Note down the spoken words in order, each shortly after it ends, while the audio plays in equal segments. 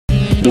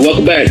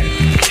Welcome back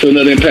to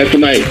another impactful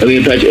night of the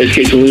Impact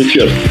Educational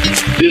Leadership.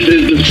 This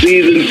is the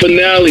season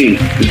finale.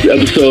 This is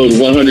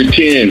episode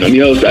 110. I'm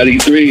your host,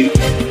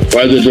 ID3,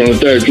 Risers on the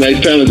Third.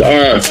 Tonight's panelists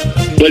are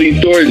Buddy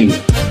Thornton,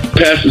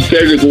 Pastor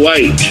Cedric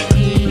White,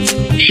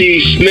 Chi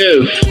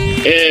Smith,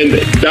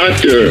 and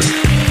Dr.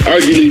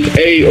 Angeles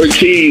A.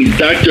 Ortiz.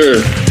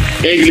 Dr.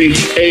 Angeles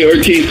A.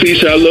 Ortiz,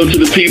 please say hello to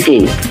the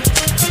people.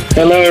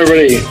 Hello,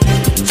 everybody.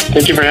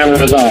 Thank you for having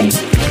us on.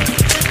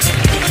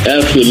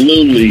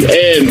 Absolutely.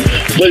 And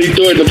Buddy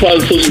Thornton, the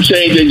Positive Social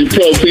Change Agent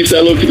Pro, please say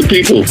hello to the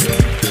people.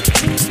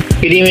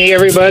 Good evening,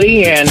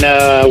 everybody, and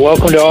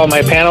welcome to all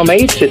my panel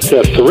mates. It's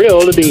a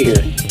thrill to be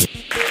here.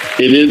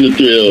 It is a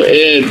thrill.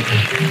 And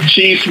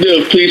Chi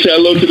Smith, please say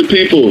hello to the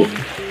people.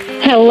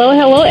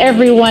 Hello,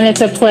 everyone. It's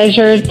a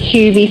pleasure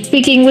to be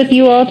speaking with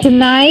you all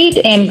tonight,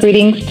 and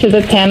greetings to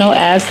the panel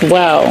as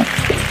well.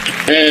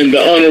 And the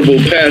Honorable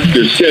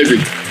Pastor Cedric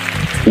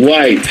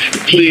White,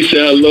 please say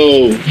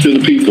hello to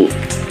the people.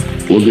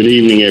 Well, good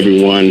evening,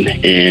 everyone,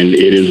 and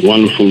it is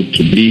wonderful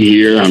to be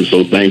here. I'm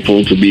so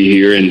thankful to be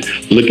here and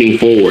looking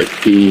forward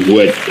to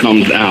what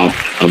comes out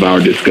of our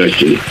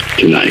discussion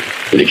tonight.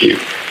 Thank you.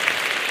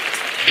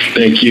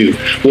 Thank you.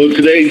 Well,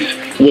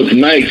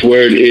 tonight's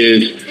word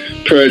is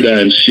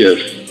paradigm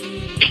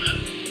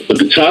shift. But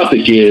the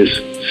topic is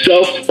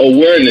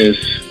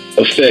self-awareness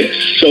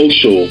affects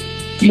social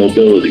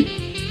mobility.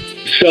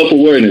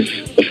 Self-awareness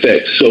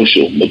affects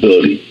social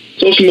mobility.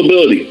 Social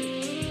mobility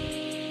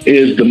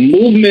is the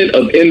movement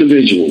of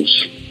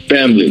individuals,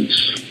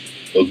 families,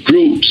 or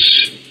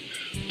groups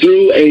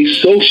through a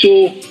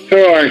social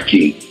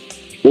hierarchy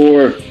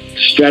or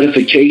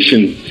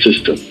stratification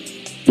system,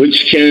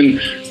 which can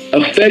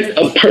affect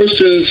a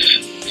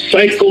person's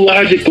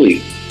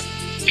psychologically.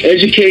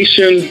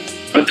 Education,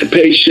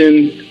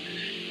 occupation,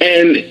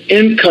 and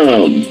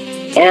income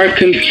are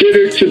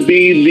considered to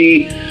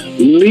be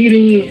the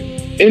leading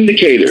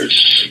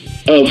indicators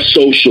of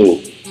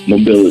social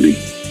mobility.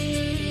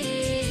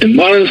 In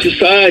modern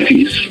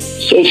societies,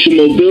 social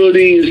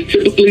mobility is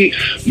typically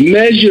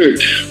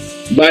measured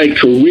by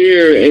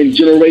career and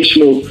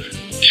generational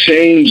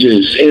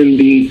changes in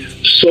the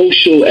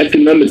social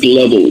economic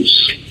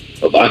levels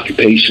of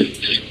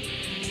occupations.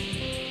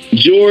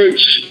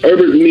 George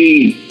Herbert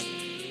Mead,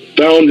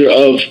 founder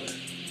of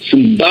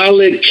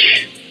symbolic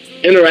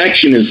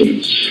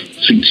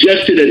interactionisms,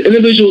 suggested that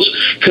individuals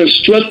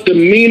construct the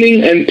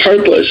meaning and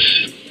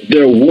purpose of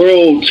their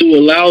world to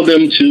allow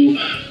them to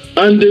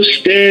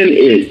understand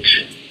it.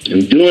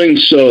 In doing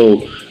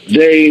so,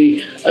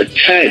 they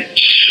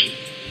attach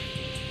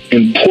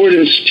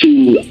importance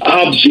to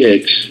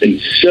objects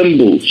and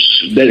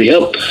symbols that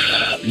help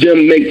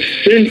them make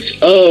sense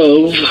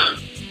of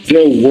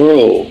their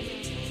world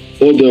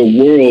or their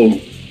world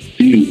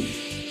view.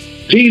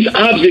 These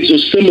objects or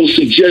symbols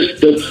suggest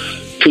the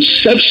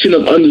perception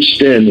of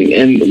understanding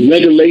and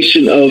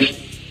regulation of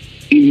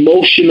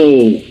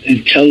emotional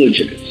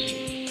intelligence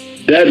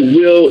that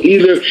will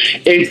either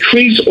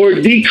increase or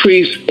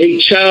decrease a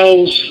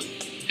child's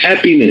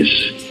happiness.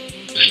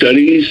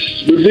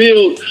 Studies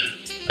revealed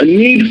a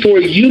need for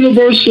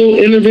universal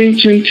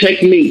intervention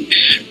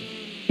techniques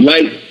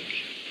like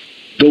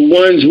the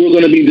ones we're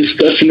going to be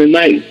discussing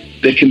tonight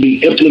that can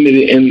be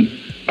implemented in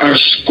our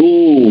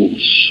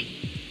schools,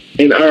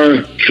 in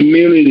our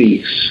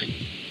communities,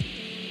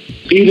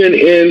 even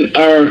in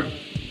our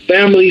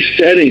family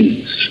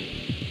settings.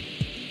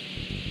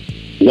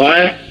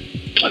 Why?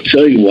 I'll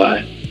tell you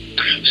why.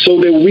 So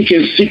that we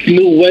can seek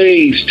new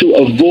ways to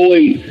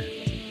avoid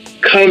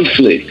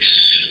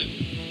conflicts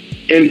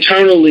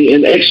internally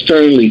and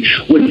externally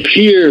with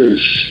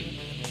peers,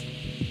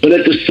 but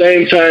at the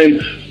same time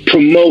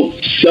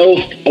promote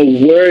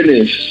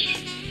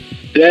self-awareness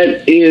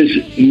that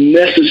is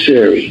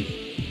necessary,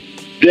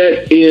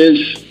 that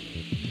is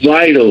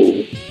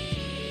vital,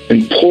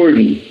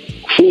 important,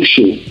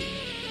 crucial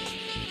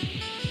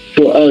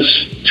for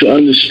us to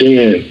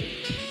understand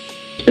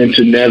and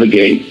to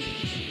navigate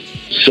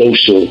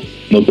social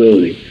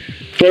mobility.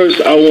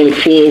 First, I want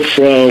to pull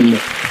from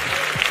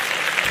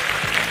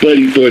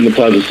Buddy Thornton, the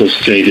Positive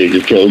Social Change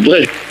Agent Pro.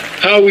 Buddy,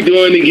 how are we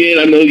doing again?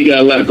 I know you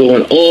got a lot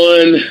going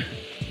on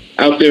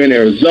out there in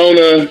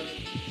Arizona.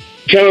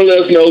 Kind of let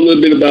us know a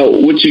little bit about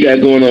what you got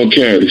going on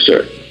currently,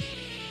 sir.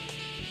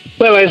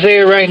 Well,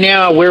 Isaiah, right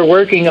now we're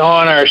working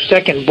on our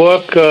second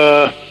book.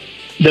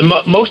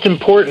 The most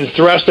important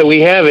thrust that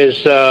we have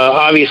is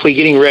obviously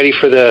getting ready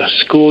for the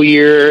school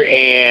year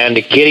and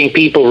getting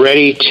people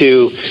ready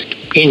to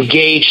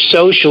engage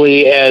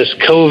socially as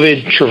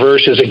COVID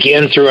traverses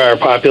again through our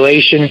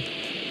population.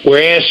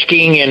 We're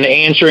asking and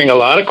answering a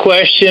lot of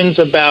questions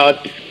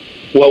about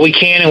what we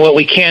can and what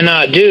we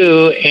cannot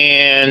do.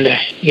 And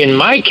in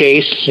my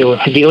case,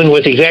 dealing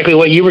with exactly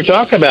what you were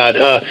talking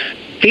about,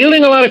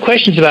 fielding a lot of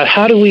questions about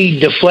how do we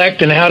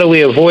deflect and how do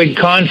we avoid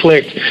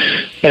conflict,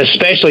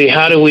 especially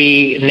how do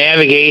we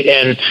navigate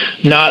and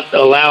not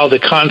allow the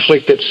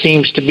conflict that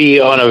seems to be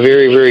on a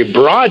very, very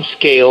broad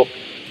scale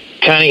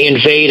kind of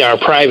invade our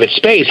private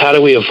space. How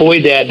do we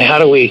avoid that, and how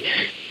do we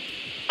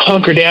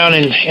hunker down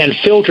and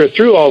filter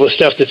through all the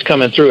stuff that's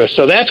coming through us.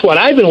 So that's what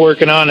I've been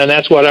working on, and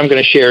that's what I'm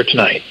going to share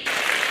tonight.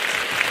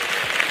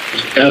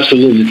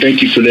 Absolutely.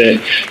 Thank you for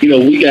that.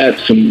 We got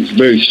some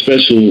very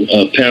special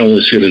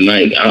panelists here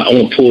tonight. I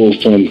want to pull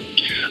from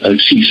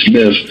Chief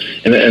Smith,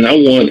 and I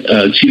want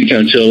Chief to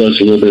kind of tell us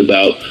a little bit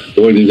about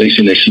the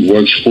organization that she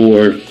works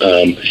for,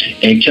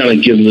 and kind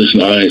of give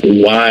listeners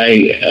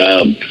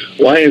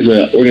why is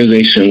an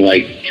organization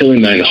like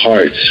Healing Thine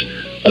Hearts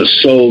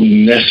so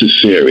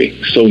necessary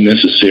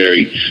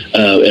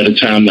at a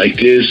time like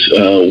this.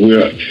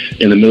 We're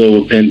in the middle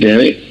of a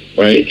pandemic,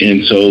 right?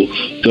 And so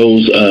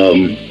those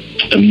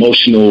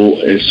emotional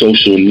and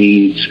social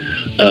needs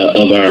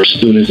of our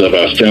students, of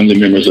our family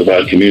members, of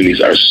our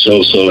communities are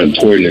so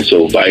important and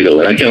so vital.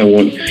 And I kind of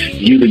want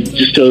you to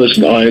just tell us,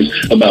 in the audience,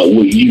 about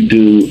what you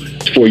do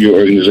for your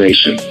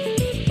organization.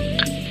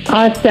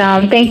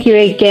 Awesome. Thank you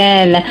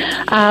again.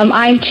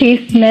 I'm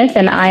Chief Smith,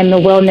 and I'm the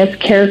Wellness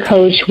Care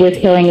Coach with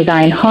Healing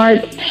Thine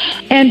Hearts.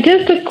 And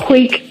just a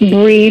quick,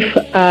 brief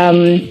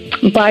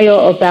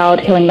bio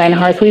about Healing Thine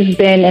Hearts. We've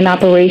been in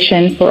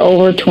operation for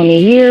over 20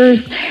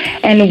 years,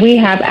 and we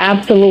have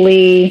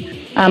absolutely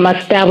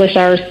established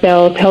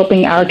ourselves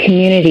helping our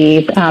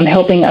communities,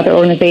 helping other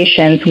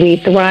organizations. We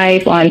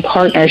thrive on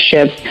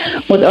partnerships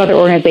with other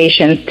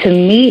organizations to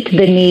meet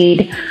the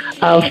need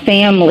of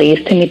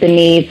families, to meet the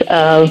needs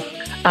of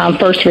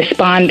first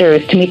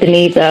responders, to meet the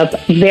needs of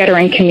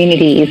veteran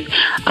communities.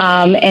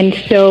 And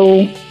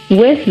so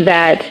with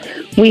that,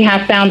 we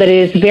have found that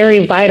it is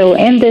very vital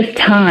in this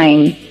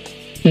time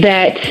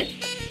that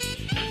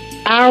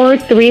our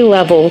 3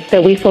 levels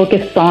that we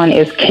focus on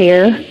is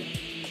care,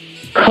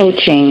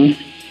 coaching,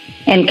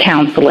 and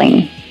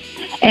counseling.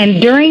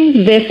 And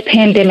during this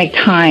pandemic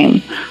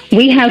time,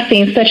 we have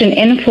seen such an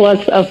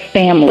influx of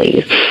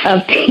families,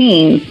 of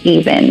teens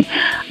even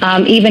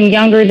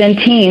younger than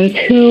teens,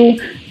 who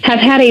have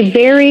had a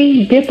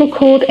very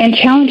difficult and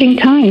challenging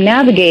time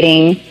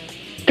navigating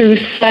through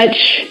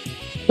such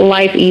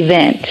life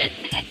event.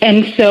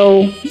 And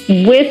so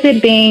with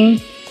it being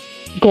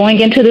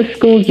going into the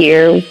school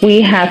year,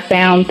 we have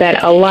found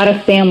that a lot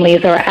of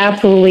families are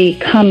absolutely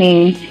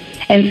coming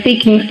and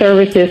seeking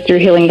services through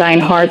Healing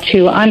Thine Heart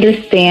to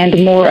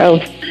understand more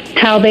of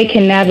how they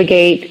can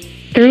navigate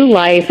through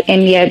life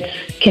and yet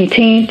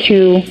continue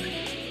to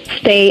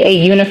stay a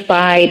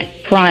unified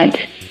front,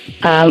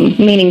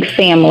 meaning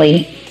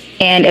family,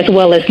 and as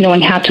well as knowing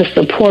how to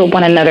support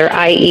one another,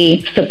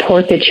 i.e.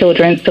 support the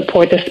children,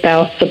 support the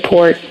spouse,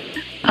 support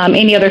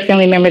any other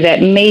family member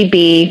that may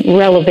be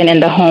relevant in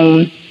the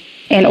home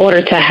in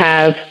order to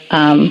have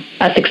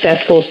a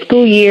successful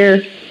school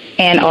year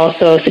and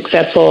also a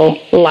successful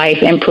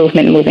life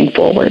improvement moving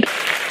forward.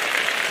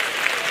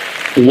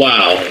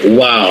 Wow.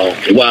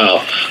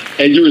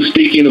 As you were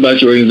speaking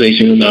about your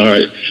organization, in my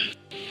heart,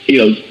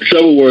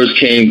 several words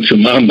came to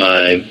my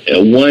mind.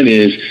 One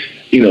is,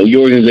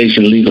 your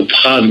organization leaves a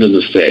positive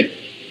effect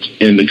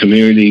in the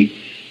community,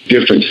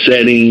 different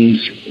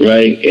settings,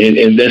 right?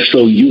 And that's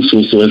so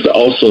useful. So it's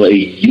also a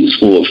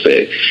useful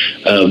effect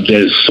that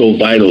is so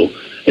vital,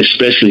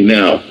 especially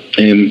now.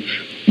 And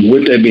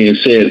with that being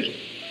said,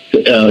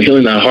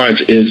 Healing Our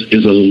Hearts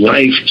is a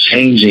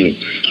life-changing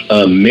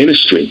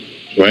ministry,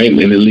 right?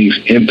 And it leaves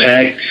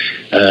impact.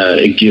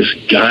 It gives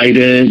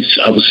guidance,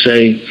 I would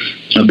say,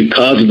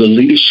 because of the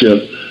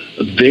leadership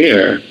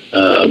there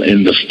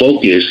and the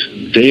focus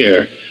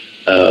there.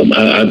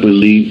 I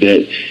believe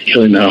that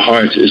Healing Our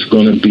Hearts is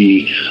going to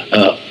be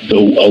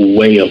a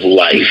way of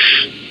life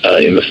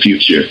in the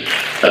future.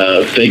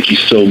 Thank you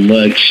so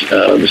much,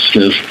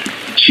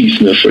 Chief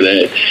Smith, for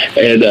that.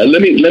 And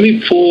let me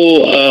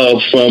pull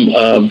from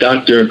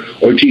Dr.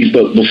 Ortiz,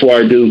 but before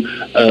I do,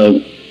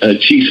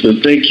 Chief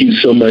Smith, thank you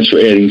so much for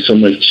adding so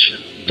much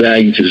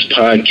value to this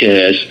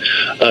podcast.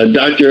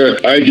 Dr.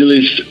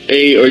 Argelis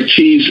A.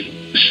 Ortiz,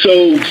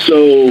 so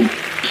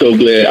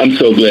glad. I'm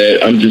so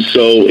glad. I'm just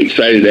so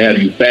excited to have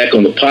you back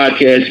on the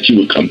podcast, that you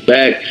would come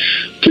back.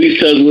 Please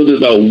tell us a little bit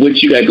about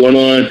what you got going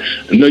on.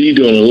 I know you're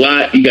doing a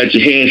lot. You got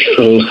your hands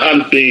on a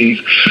lot of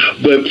things,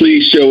 but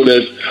please share with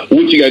us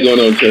what you got going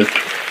on, sir.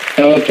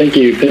 Oh, thank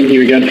you. Thank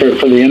you again for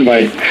the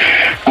invite.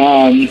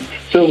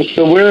 So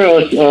we're a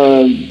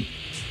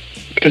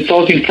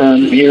consulting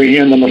firm here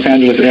in the Los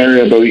Angeles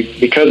area, but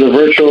because of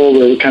virtual,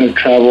 we kind of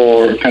travel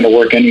or kind of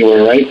work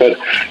anywhere, right? But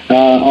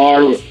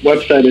our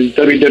website is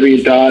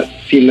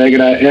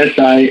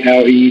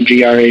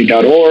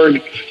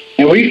www.silegra.org,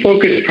 and we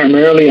focus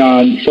primarily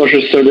on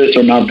social service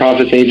or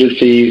nonprofit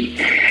agencies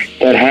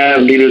that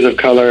have leaders of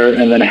color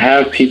and then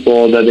have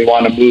people that they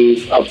want to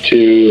move up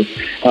to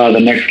the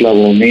next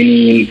level,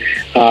 meaning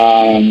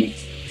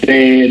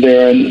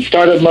they're in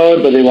startup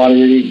mode, but they want to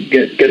really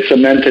get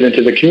cemented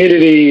into the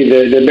community.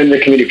 They've been in the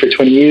community for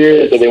 20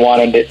 years, but they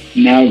want to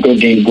now go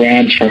gain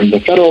grants from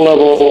the federal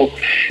level,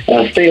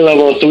 state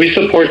level. So we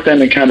support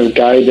them and kind of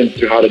guide them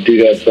through how to do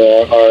that.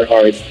 So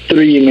our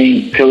 3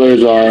 main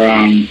pillars are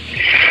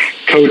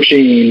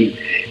coaching,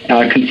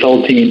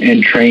 consulting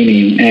and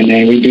training,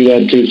 and we do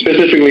that too,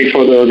 specifically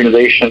for the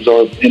organizations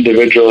or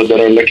individuals that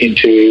are looking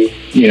to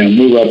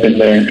move up in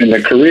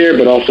their career,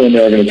 but also in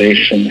their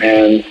organization.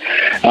 And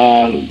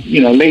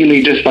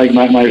lately, just like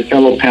my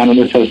fellow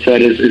panelists have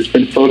said, it's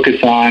been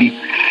focused on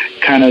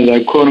kind of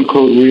the quote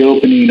unquote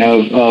reopening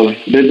of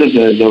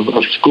businesses,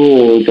 of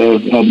schools,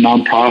 of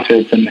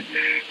nonprofits, and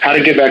how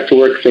to get back to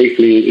work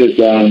safely is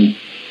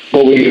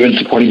what we've been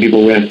supporting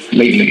people with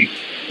lately.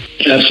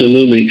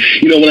 Absolutely.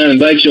 When I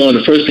invite you on,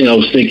 the first thing I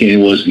was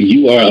thinking was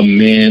you are a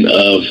man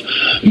of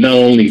not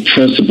only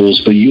principles,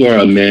 but you are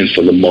a man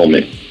for the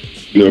moment.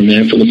 You're a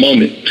man for the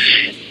moment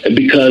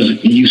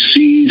because you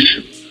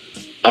seize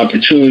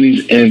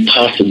opportunities and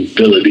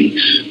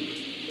possibilities,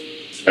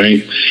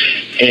 right?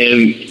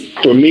 And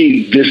for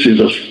me, this is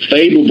a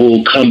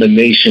favorable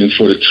combination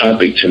for the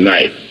topic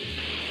tonight,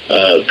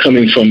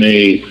 coming from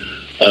a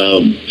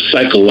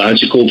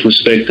psychological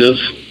perspective,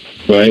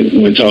 right?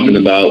 We're talking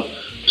about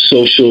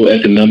social,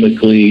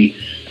 economically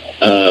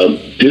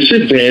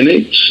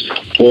disadvantaged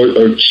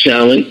or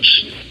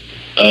challenged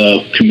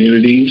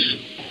communities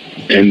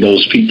and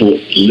those people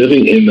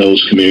living in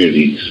those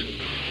communities.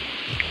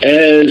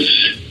 As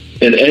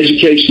an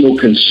educational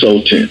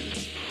consultant,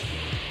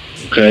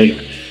 okay,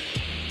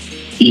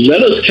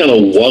 let us kind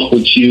of walk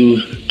with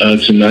you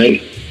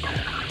tonight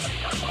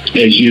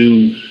as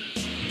you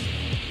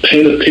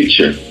paint a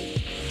picture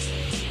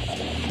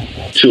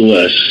to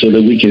us so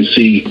that we can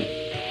see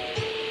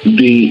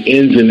the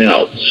ins and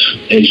outs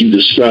as you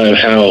describe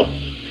how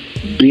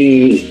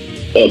being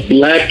a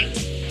black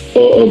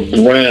or a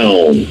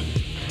brown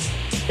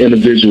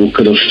individual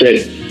could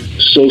affect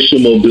social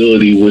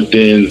mobility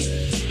within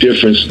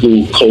different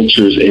school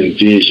cultures and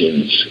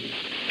visions.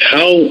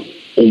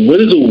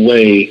 What is a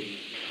way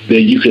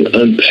that you can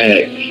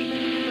unpack,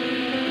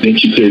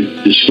 that you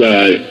could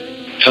describe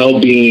how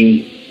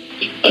being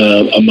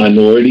a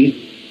minority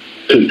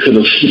could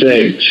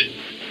affect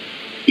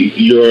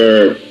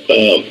your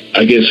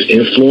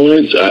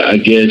influence,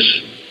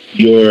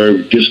 your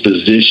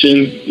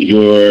disposition,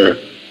 your,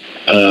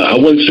 I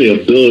wouldn't say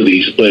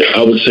abilities, but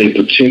I would say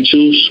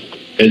potentials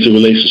as it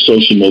relates to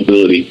social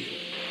mobility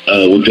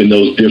within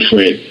those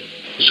different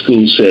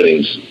school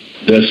settings?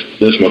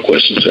 That's my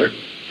question, sir.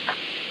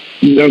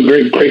 No,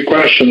 great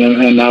question.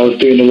 And I was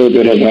doing a little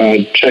bit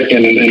of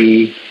check-in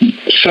and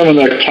some of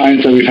the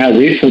clients that we've had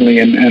recently,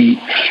 and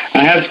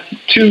I have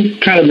two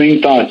kind of main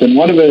thoughts. And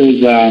one of it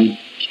is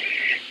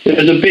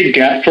there's a big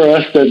gap for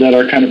us that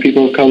are kind of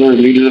people of color,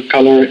 leaders of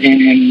color,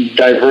 in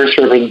diverse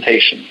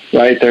representation,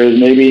 right? There's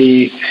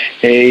maybe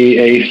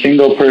a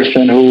single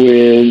person who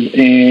is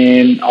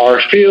in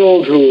our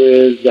field who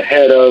is the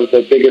head of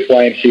the biggest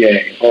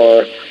YMCA,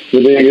 or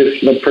the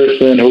biggest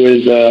person who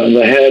is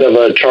the head of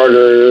a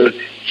charter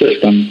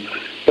system.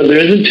 But there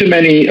isn't too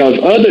many of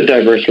other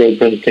diverse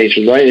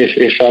representations, right?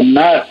 If I'm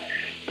not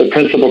the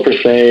principal per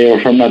se, or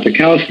if I'm not the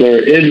counselor,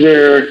 is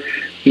there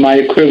my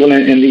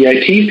equivalent in the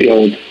IT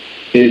field?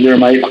 Is there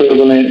my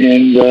equivalent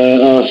in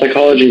the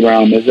psychology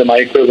realm? Is there my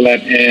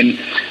equivalent in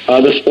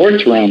the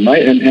sports realm,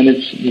 right? And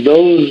it's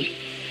those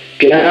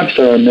gaps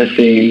that are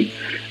missing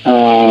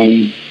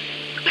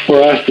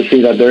for us to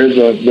see that there's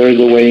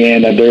a way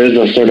in, that there is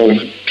a sort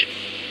of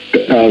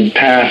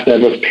path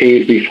that was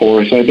paved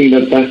before. So I think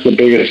that's the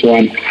biggest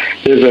one.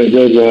 There's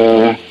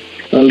a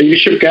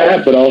leadership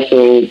gap, but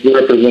also the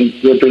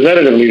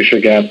representative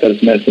leadership gap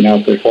that's missing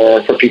out there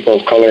for people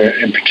of color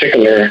in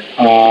particular.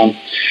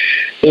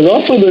 There's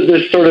also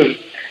this sort of,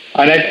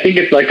 and I think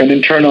it's like an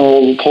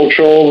internal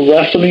cultural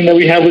wrestling that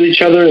we have with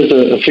each other. Is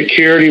a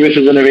security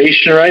versus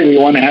innovation, right? We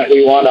want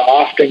to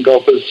often go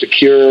for the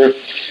secure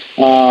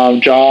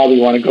job. We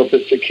want to go for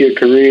the secure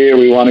career.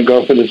 We want to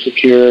go for the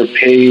secure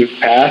paved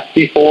path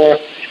before.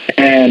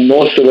 And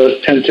most of us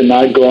tend to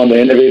not go on the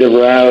innovative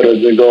route, or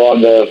to go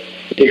on the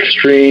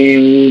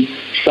extreme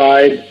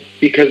side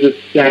because it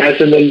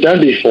hasn't been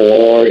done before.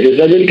 Or is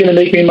that really going to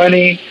make me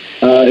money?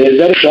 Is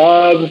that a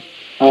job?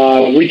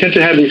 We tend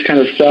to have these kind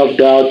of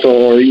self-doubts,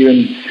 or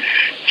even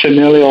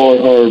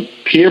familial or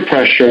peer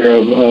pressure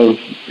of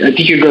I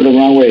think you go the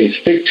wrong way.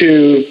 Stick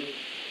to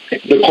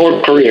the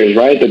core careers,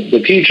 right? The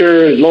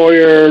teacher,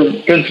 lawyer,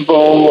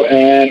 principal,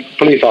 and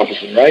police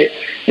officer, right?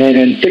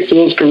 And stick to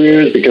those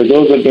careers because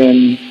those have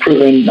been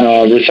proven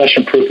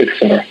recession-proof,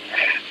 etc.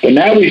 But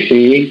now we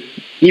see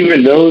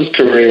even those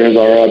careers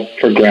are up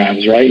for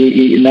grabs, right?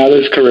 Now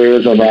there's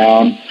careers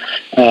around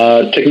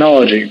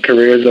technology,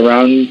 careers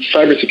around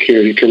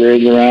cybersecurity,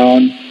 careers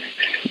around,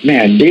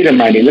 data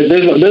mining.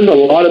 There's a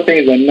lot of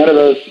things that none of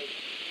us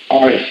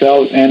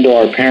ourselves and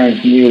or our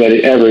parents knew that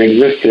it ever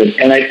existed,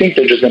 and I think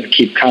they're just going to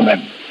keep coming.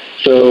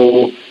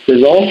 So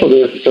there's also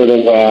this sort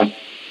of,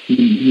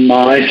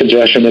 my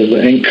suggestion is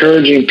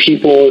encouraging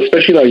people,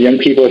 especially our young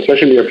people,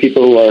 especially our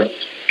people who are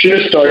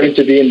just starting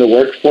to be in the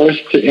workforce,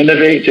 to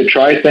innovate, to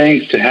try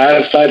things, to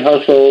have side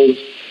hustles,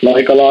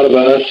 like a lot of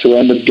us who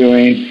end up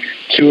doing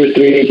 2 or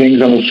 3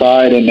 things on the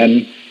side, and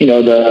then,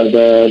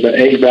 the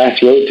egg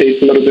basket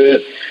rotates a little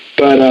bit.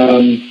 But,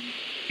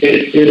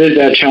 it is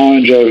that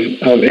challenge of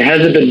it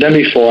hasn't been done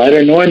before. I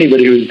don't know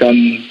anybody who's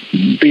done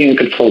being a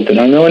consultant.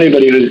 I don't know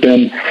anybody who's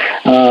been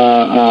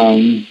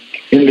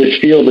in this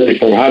field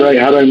before. How do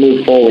I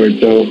move forward?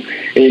 So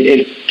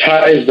it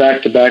ties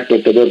back to back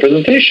with the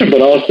representation,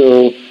 but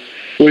also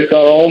with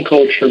our own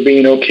culture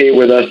being okay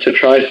with us to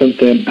try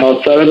something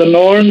outside of the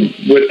norm,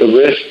 with the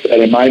risk that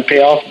it might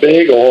pay off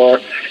big or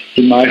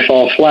it might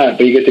fall flat,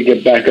 but you get to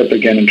get back up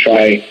again and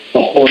try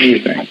a whole new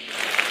thing.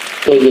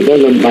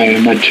 Those are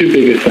my two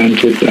biggest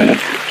things with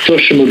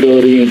social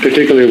mobility, and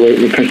particularly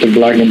when it comes to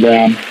Black and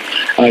brown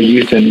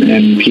youth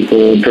and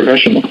people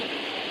professionals.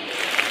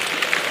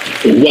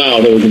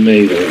 Wow, that was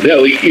amazing.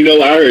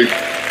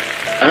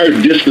 I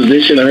heard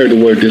disposition. I heard the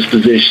word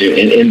disposition,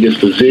 and in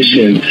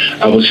disposition,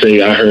 I would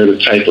say I heard a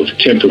type of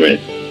temperament.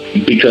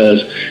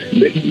 Because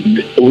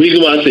the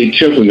reason why I say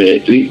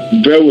temperament,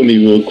 bear with me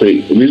real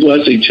quick. The reason why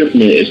I say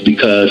temperament is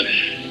because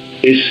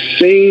it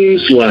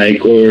seems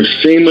like, or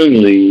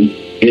seemingly,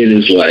 it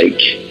is like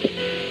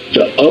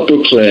the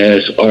upper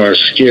class are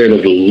scared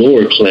of the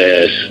lower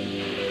class,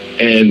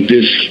 and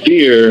this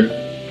fear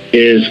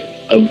is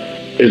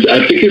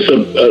I think it's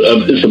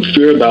a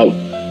fear about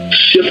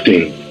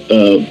shifting,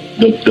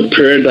 the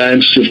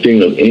paradigm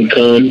shifting of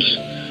incomes,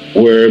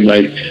 where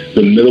like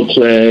the middle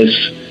class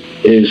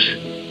is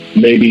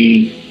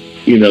maybe,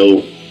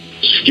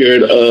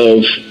 scared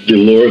of the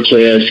lower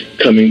class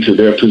coming to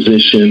their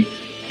position,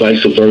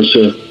 vice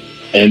versa,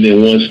 and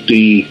then once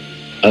the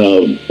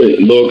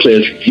lower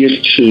class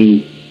gets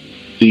to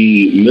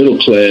the middle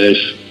class,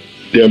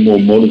 they're more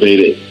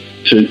motivated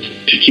to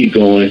keep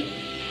going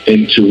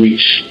and to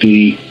reach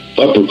the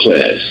upper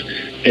class.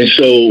 And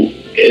so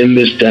in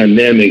this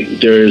dynamic,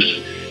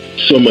 there's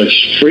so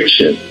much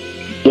friction,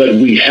 but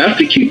we have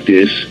to keep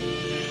this.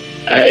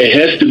 It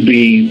has to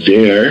be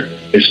there,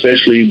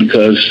 especially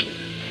because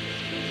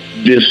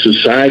this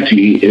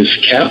society is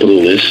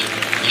capitalist.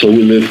 So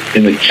we live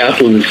in a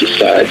capitalist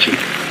society.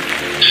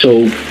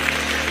 So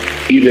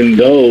even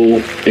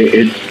though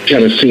it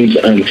kind of seems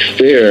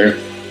unfair,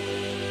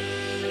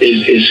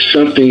 it's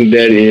something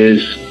that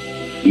is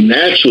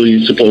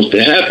naturally supposed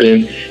to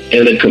happen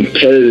in a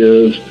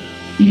competitive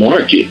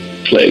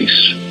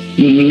marketplace,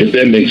 if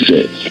that makes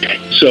sense.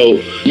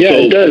 So yeah,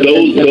 so it does.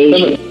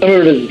 Some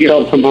of it is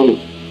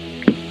self-imposed.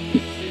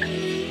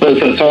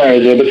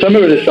 Sorry, but some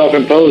of it is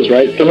self-imposed,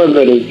 right? Some of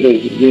it is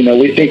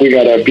we think we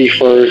gotta be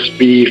first,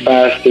 be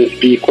fastest,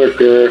 be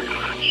quicker,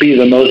 be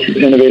the most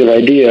innovative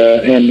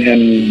idea,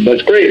 and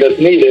that's great, that's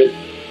needed,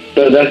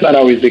 but that's not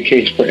always the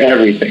case for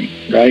everything,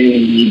 right?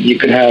 You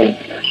could have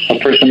a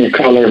person of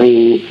color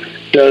who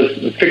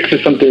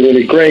fixes something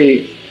really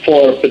great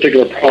for a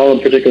particular problem,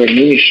 particular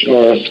niche,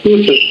 or a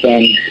school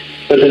system,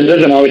 but it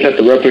doesn't always have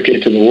to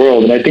replicate to the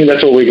world. And I think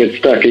that's where we get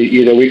stuck.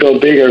 Either we go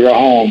big or go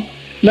home.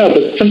 No,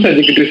 but sometimes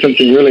you can do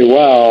something really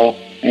well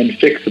and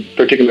fix a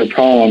particular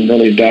problem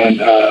really done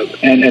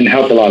and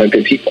help a lot of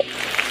good people.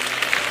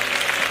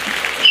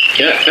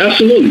 Yeah,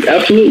 absolutely.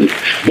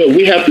 But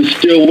we have to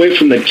steer away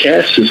from the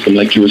caste system,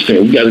 like you were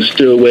saying. We got to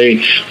steer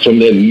away from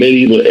that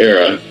medieval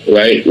era,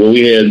 right? Where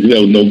we had,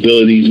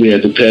 nobilities, we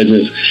had the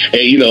peasants,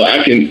 and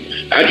I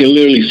can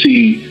literally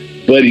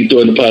see Buddy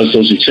throwing the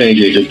Positive Social Change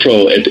Agent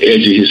Pro at the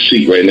edge of his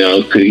seat right now,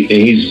 and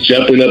he's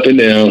jumping up and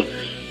down.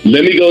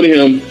 Let me go to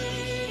him.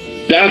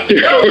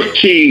 Dr.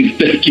 Ortiz,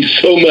 thank you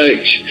so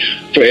much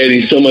for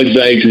adding so much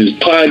value to this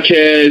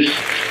podcast.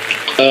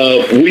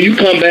 Will you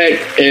come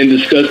back and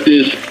discuss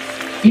this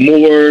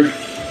more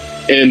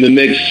in the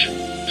next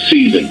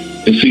season,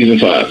 in season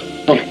 5?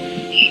 Oh,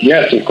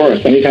 yes, of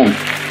course, anytime.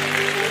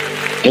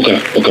 Okay.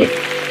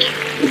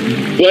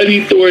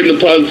 Buddy Thornton, the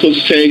Positive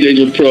Social Change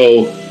Agent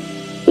Pro,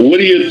 what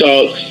are your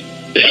thoughts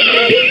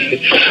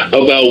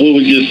about what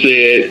was just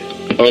said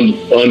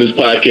on this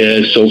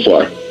podcast so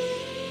far?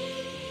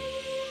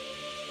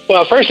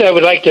 Well, first I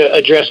would like to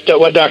address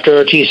what Dr.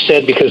 Ortiz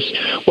said, because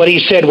what he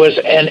said was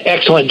an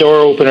excellent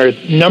door opener.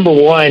 Number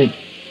one,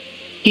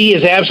 he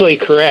is absolutely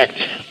correct.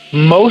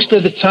 Most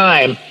of the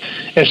time,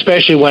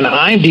 especially when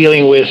I'm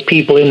dealing with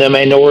people in the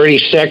minority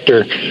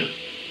sector,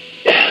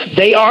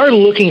 they are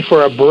looking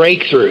for a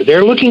breakthrough.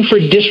 They're looking for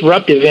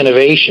disruptive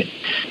innovation.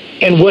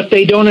 And what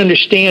they don't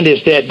understand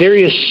is that there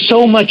is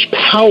so much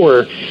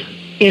power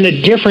in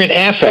a different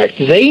affect.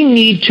 They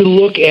need to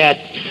look at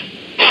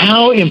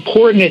how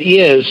important it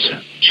is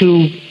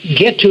to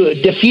get to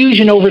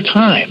diffusion over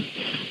time.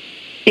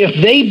 If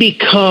they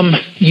become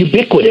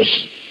ubiquitous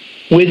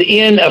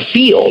within a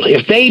field,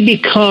 if they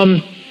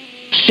become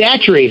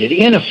saturated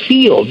in a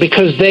field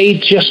because they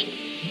just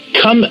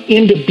come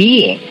into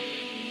being,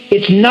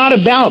 it's not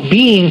about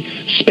being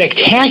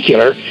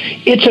spectacular.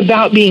 It's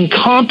about being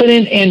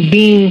competent and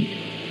being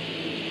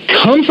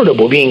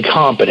comfortable being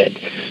competent.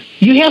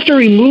 You have to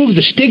remove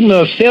the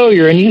stigma of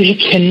failure, and you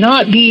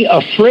cannot be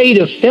afraid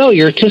of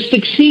failure to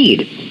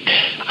succeed.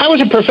 I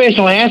was a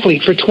professional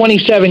athlete for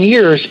 27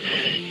 years,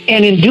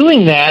 and in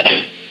doing that,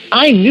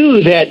 I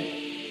knew that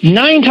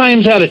 9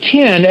 times out of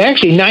 10,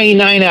 actually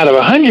 99 out of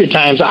 100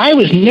 times, I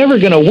was never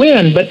going to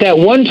win, but that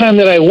one time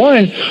that I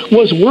won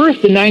was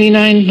worth the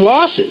 99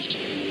 losses.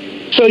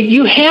 So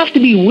you have to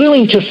be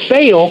willing to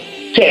fail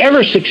to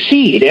ever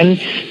succeed. And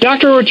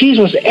Dr. Ortiz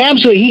was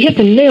absolutely, he hit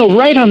the nail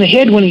right on the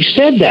head when he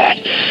said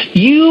that.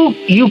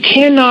 You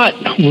cannot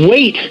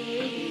wait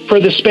for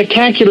the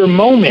spectacular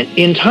moment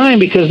in time,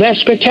 because that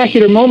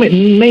spectacular moment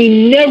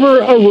may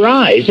never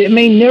arise. It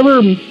may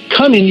never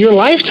come in your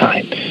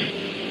lifetime.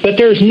 But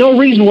there's no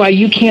reason why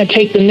you can't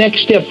take the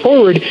next step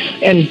forward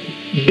and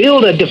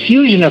build a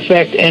diffusion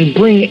effect and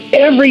bring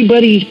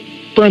everybody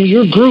from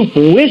your group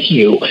with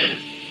you.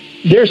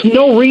 There's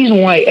no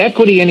reason why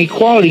equity and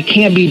equality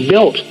can't be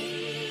built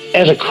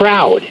as a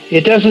crowd.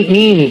 It doesn't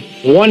mean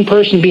one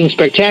person being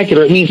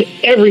spectacular. It means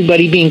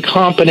everybody being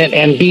competent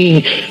and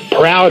being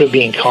proud of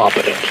being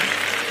competent.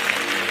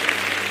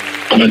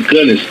 Oh my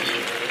goodness.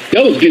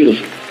 That was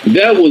beautiful.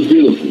 That was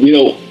beautiful. You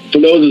know, for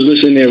those who's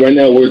listening there, right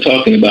now we're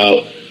talking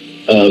about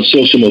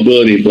social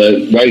mobility,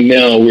 but right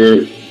now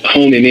we're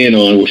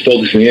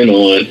focusing in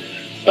on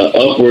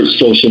upward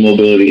social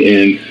mobility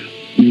and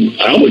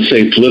I would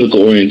say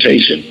political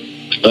orientation.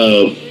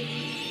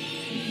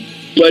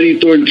 Buddy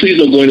Thornton, please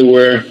don't go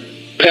anywhere.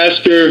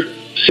 Pastor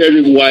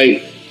Cedric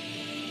White,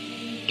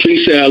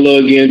 please say hello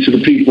again to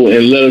the people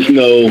and let us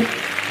know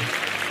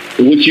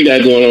what you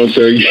got going on,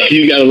 sir.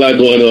 You got a lot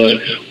going on.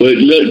 But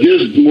look,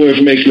 there's more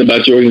information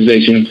about your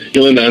organization,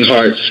 Healing Thine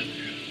Hearts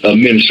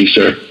Ministry,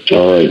 sir.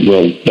 All right.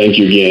 Well, thank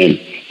you again,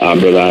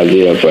 Brother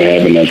Isaiah, for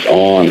having us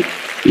on.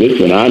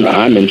 Listen,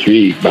 I'm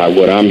intrigued by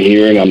what I'm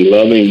hearing. I'm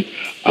loving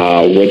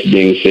what's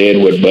being said.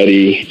 What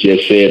Buddy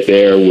just said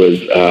there was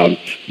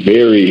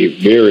very,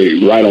 very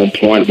right on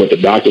point. What the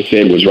doctor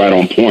said was right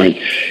on point,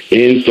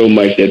 in so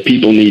much that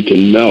people need to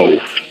know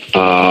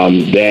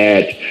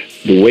that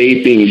the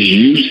way things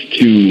used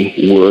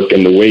to work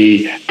and the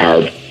way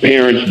our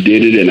parents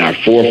did it and our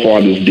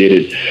forefathers did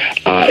it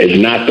is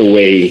not the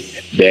way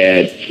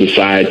that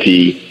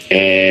society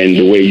and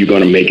the way you're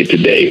going to make it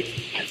today.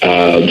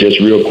 Just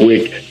real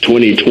quick,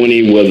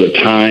 2020 was a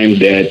time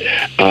that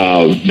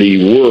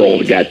the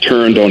world got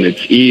turned on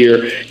its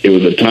ear. It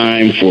was a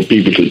time for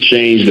people to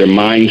change their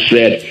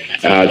mindset.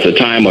 It's a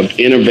time of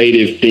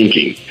innovative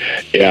thinking.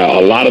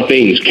 A lot of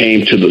things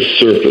came to the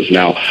surface.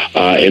 Now,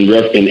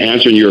 in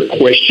answering your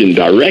question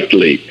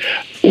directly,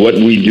 what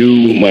we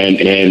do,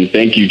 and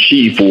thank you,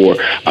 Chief, for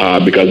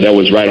because that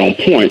was right on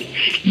point,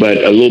 but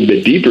a little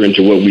bit deeper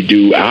into what we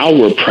do,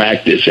 our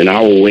practice and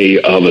our way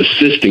of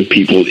assisting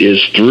people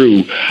is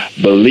through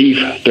belief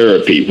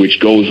therapy, which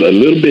goes a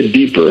little bit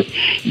deeper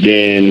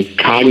than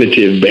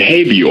cognitive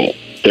behavioral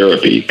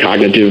therapy.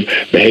 Cognitive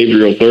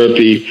behavioral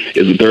therapy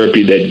is a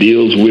therapy that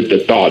deals with the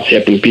thoughts,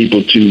 helping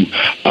people to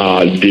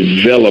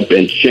develop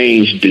and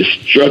change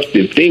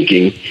destructive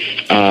thinking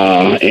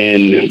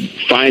and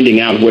finding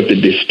out what the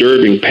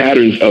disturbing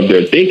patterns of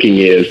their thinking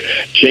is,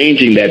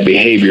 changing that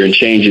behavior and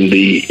changing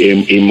the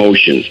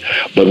emotions.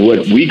 But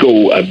what we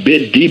go a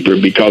bit deeper,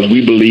 because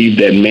we believe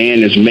that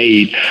man is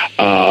made,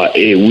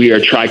 we are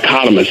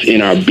trichotomous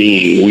in our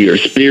being. We are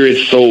spirit,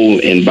 soul,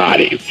 and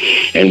body.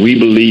 And we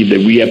believe that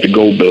we have to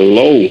go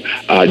below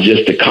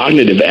just the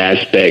cognitive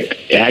aspect,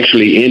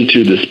 actually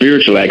into the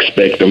spiritual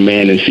aspect of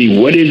man, and see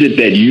what is it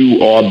that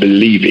you are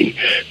believing.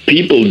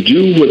 People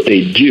do what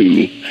they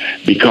do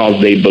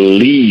because they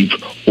believe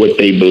what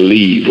they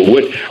believe.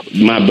 What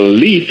my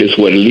belief is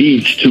what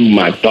leads to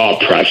my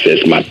thought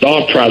process. My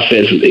thought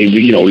process,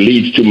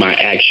 leads to my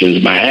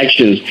actions. My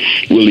actions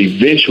will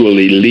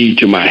eventually lead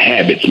to my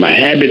habits. My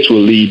habits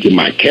will lead to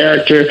my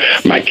character.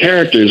 My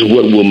character is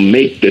what will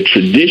make the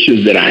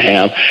traditions that I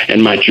have,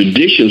 and my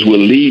traditions will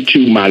lead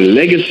to my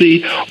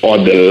legacy or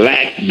the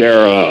lack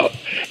thereof.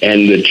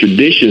 And the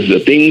traditions, the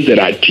things that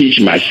I teach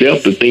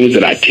myself, the things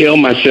that I tell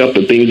myself,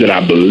 the things that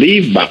I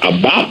believe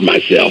about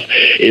myself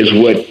is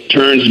what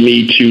turns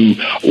me to,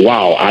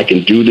 wow, I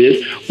can do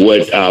this.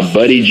 What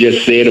Buddy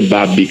just said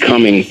about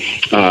becoming,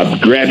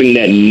 grabbing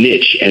that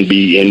niche and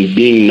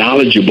being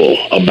knowledgeable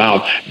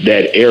about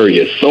that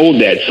area, so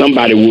that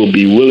somebody will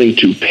be willing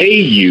to pay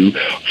you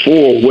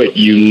for what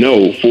you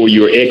know, for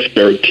your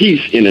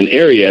expertise in an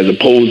area, as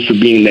opposed to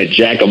being that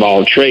jack of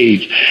all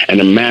trades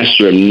and a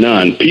master of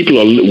none.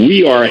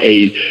 We are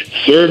a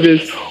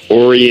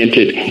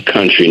service-oriented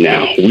country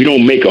now. We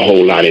don't make a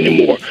whole lot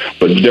anymore,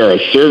 but there are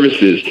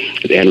services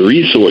and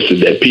resources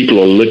that people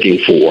are looking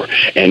for.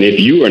 And if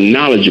you are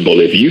knowledgeable,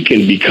 if you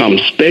can become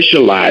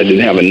specialized and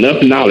have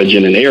enough knowledge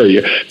in an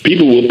area,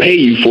 people will pay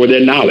you for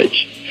their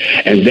knowledge.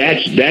 And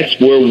that's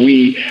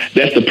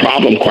the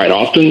problem quite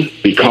often,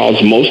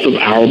 because most of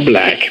our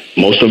black,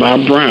 most of our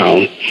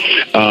brown,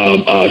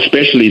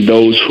 especially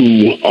those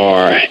who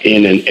are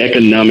in an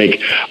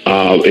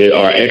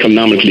are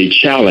economically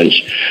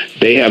challenged,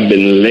 they have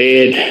been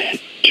led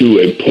to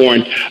a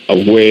point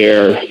of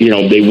where,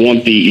 they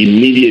want the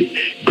immediate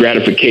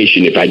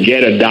gratification. If I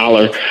get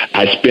 $1,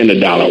 I spend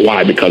 $1.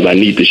 Why? Because I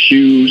need the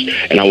shoes,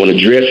 and I want to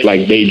dress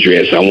like they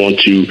dress. I want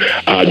to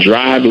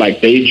drive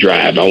like they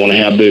drive. I want to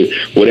have the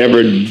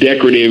whatever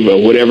decorative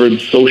or whatever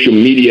social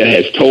media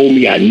has told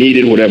me I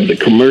needed, whatever the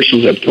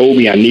commercials have told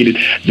me I needed.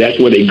 That's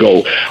where they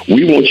go.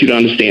 We want you to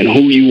understand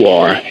who you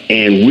are,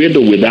 and with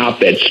or without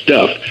that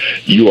stuff,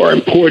 you are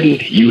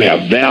important, you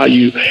have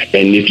value,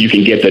 and if you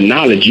can get the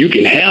knowledge, you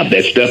can have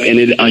that stuff, and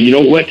it, you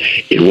know what?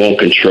 It won't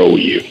control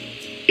you.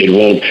 It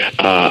won't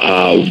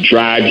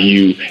drive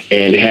you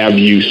and have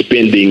you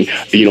spending,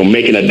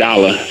 making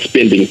 $1,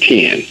 spending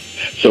 10.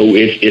 So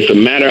it's a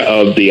matter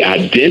of the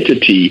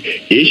identity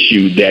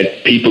issue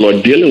that people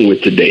are dealing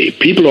with today.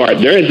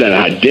 There is an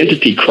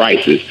identity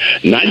crisis,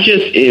 not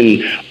just in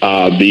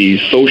the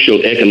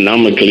social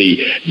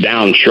economically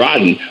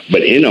downtrodden,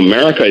 but in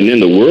America and in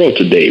the world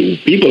today.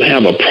 People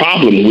have a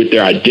problem with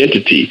their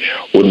identity.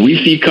 What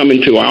we see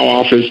coming to our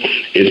office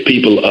is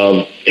people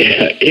of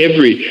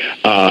every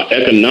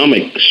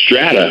economic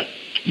strata,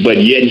 but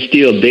yet and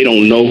still they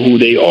don't know who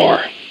they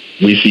are.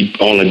 We see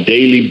on a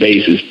daily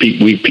basis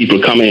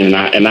people come in,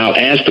 and I'll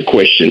ask the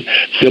question,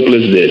 simple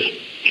as this: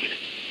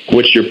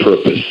 what's your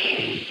purpose?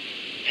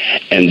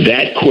 And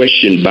that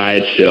question by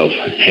itself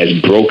has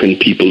broken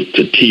people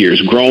to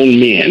tears. Grown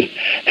men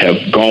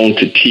have gone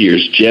to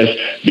tears just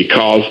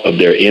because of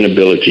their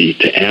inability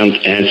to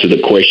answer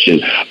the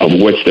question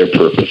of what's their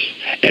purpose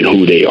and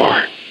who they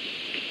are.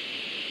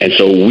 And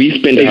so we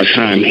spend our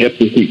time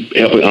helping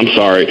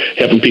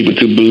people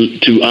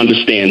to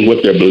understand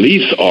what their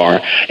beliefs are.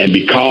 And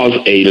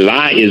because a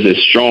lie is as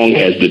strong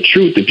as the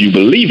truth, if you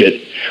believe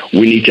it,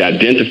 we need to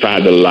identify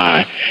the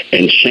lie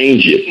and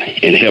change it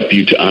and help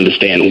you to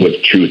understand what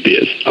the truth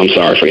is. I'm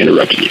sorry for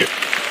interrupting you.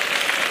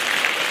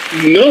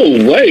 No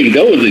way.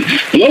 That was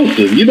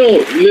explosive.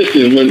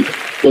 Listen,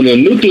 when a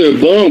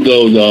nuclear bomb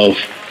goes off,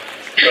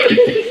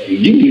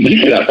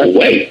 you get out the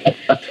way.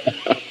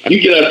 You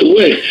get out the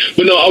way.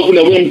 But no, I'm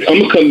going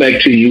to come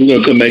back to you. We're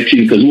going to come back to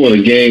you because we want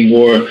to gain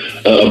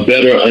a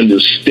better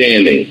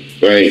understanding,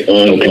 right,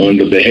 on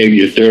the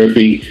behavior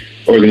therapy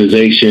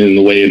organization and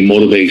the way it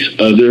motivates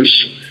others.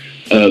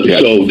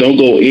 So don't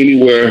go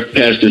anywhere,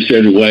 Pastor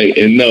Cedric White.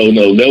 And no,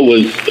 that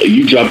was,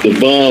 you dropped the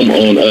bomb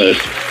on us,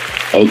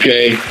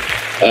 okay?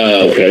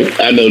 Okay.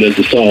 I know that's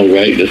a song,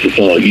 right? That's a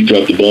song. You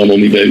dropped the bomb on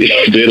me, baby.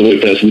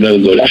 Away, Pastor. We're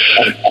not going to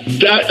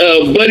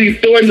go. Buddy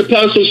Thornton,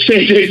 Apostle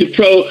Shane the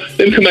Pro. Let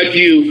me come back to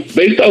you.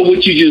 Based on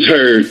what you just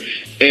heard,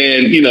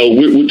 and,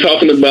 we're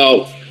talking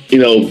about,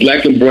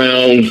 black and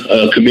brown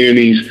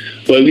communities,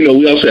 but,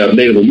 we also have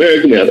Native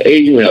American, we have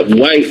Asian, we have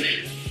white.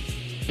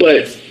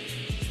 But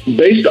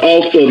based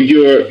off of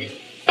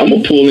I'm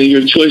going to pull in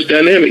your choice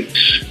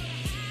dynamics.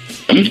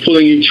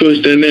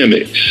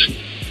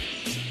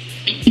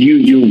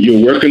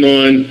 You're working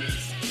on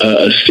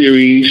a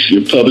series,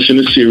 you're publishing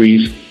a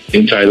series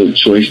entitled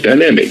Choice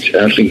Dynamics.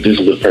 And I think this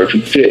is a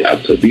perfect fit.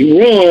 I could be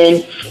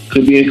wrong,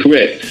 could be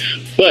incorrect.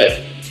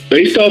 But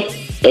based off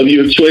of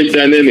your choice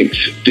dynamics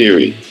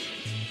theory,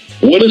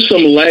 what are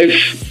some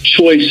life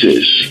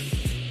choices,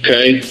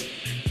 okay,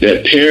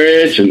 that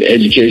parents and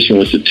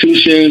educational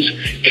institutions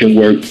can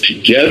work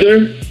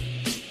together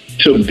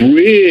to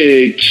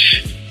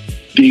bridge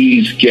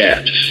these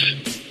gaps?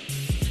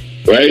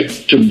 Right?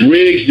 To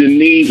bridge the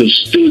needs of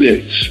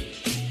students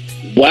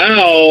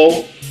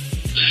while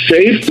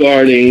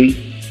safeguarding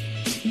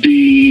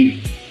the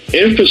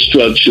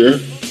infrastructure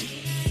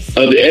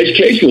of the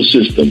educational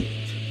system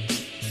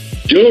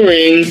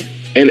during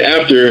and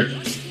after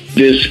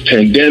this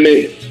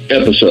pandemic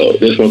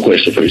episode. That's my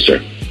question for you,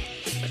 sir.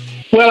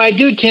 Well, I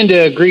do tend to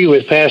agree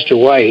with Pastor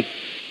White.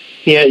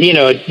 Yeah,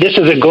 this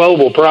is a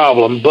global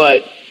problem,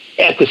 but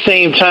at the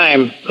same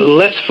time,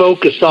 let's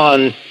focus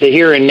on the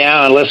here and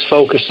now, and let's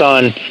focus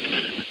on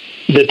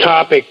the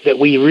topic that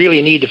we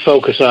really need to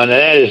focus on, and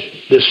that is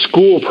the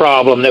school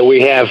problem that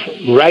we have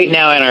right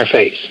now in our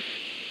face.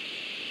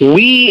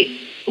 We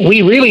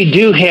really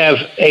do have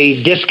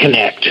a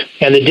disconnect,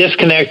 and the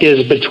disconnect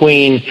is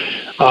between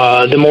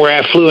the more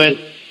affluent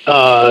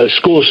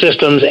school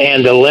systems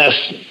and the less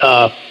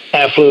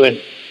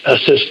affluent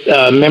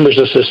members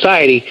of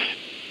society.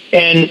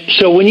 And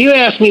so when you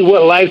ask me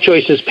what life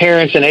choices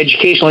parents and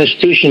educational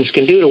institutions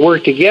can do to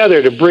work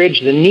together to bridge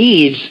the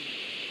needs,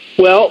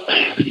 well,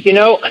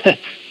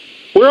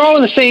 we're all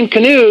in the same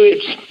canoe.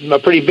 It's a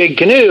pretty big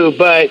canoe,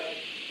 but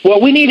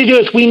what we need to do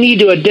is we need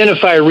to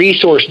identify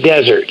resource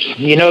deserts.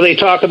 They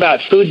talk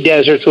about food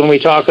deserts when we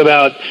talk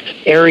about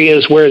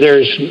areas where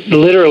there's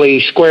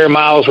literally square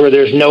miles where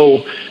there's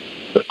no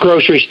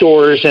grocery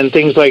stores and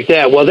things like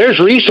that. Well, there's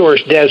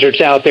resource deserts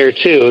out there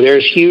too.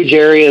 There's huge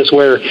areas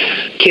where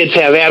kids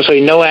have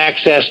absolutely no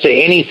access to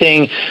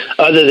anything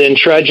other than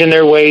trudging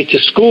their way to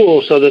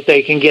school so that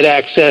they can get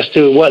access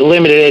to what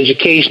limited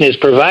education is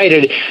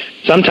provided,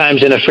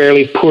 sometimes in a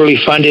fairly poorly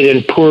funded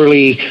and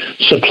poorly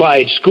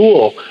supplied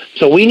school.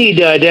 So we need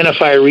to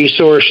identify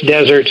resource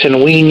deserts,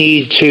 and we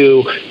need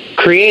to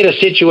create a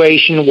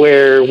situation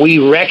where we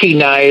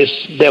recognize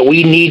that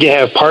we need to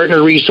have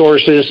partner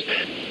resources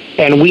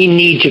And we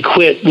need to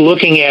quit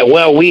looking at,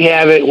 well, we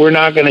have it, we're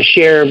not going to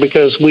share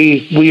because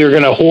we are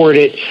going to hoard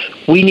it.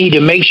 We need to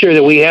make sure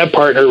that we have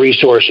partner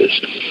resources.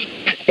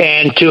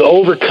 And to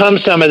overcome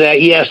some of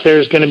that, yes,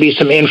 there's going to be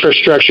some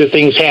infrastructure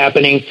things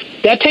happening.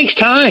 That takes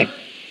time.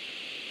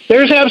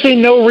 There's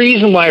absolutely no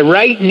reason why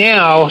right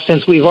now,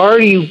 since we've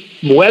already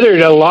weathered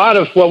a lot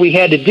of what we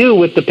had to do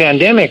with the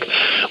pandemic,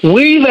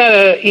 we've had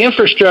an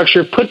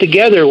infrastructure put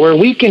together where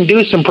we can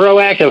do some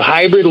proactive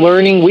hybrid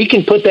learning. We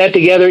can put that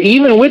together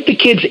even with the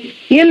kids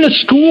in the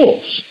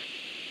schools.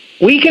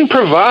 We can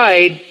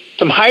provide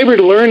some hybrid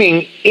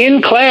learning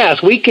in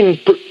class. We can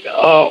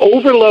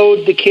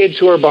overload the kids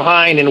who are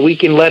behind, and we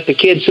can let the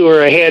kids who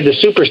are ahead, the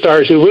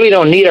superstars who really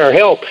don't need our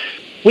help,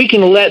 we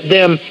can let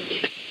them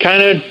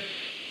kind of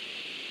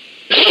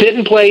sit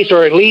in place,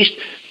 or at least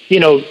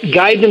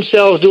guide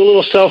themselves, do a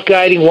little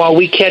self-guiding while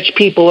we catch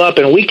people up,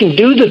 and we can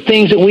do the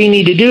things that we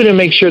need to do to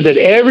make sure that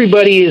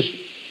everybody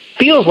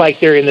feels like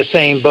they're in the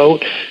same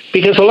boat,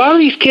 because a lot of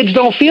these kids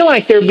don't feel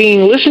like they're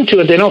being listened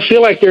to. They don't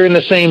feel like they're in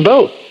the same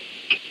boat.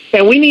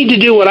 And we need to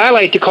do what I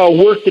like to call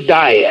work the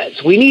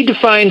dyads. We need to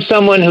find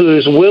someone who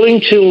is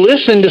willing to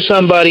listen to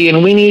somebody,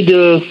 and we need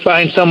to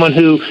find someone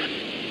who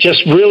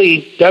just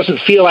really doesn't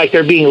feel like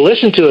they're being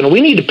listened to, and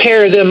we need to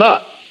pair them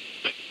up.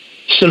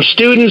 Some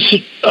students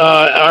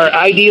are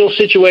ideal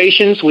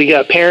situations. We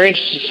got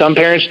parents. Some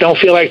parents don't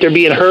feel like they're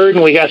being heard,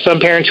 and we got some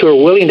parents who are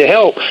willing to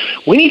help.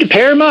 We need to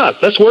pair them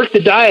up. Let's work the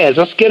dyads.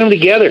 Let's get them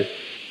together.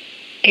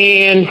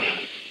 And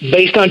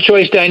based on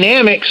choice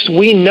dynamics,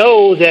 we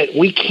know that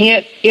we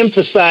can't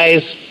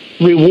emphasize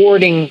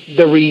rewarding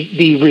the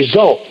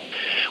result.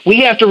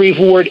 We have to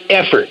reward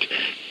effort.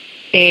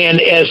 And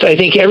as I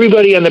think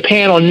everybody on the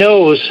panel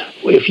knows,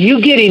 if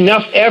you get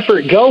enough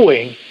effort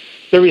going,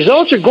 the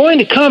results are going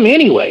to come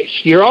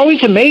anyways. You're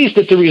always amazed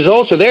that the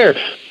results are there.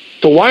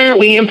 So why aren't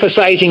we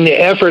emphasizing the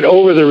effort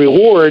over the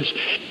rewards?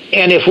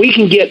 And if we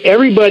can get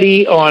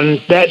everybody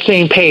on that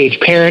same page,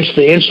 parents,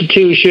 the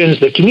institutions,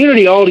 the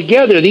community all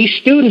together, these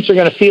students are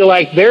going to feel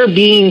like they're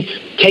being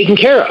taken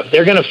care of.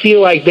 They're going to feel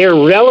like they're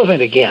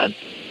relevant again.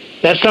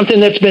 That's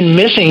something that's been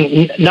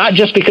missing, not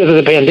just because of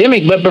the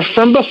pandemic, but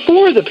from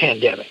before the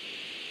pandemic.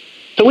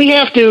 So we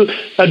have to,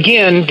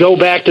 again, go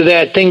back to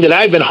that thing that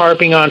I've been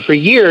harping on for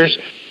years.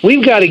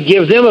 We've got to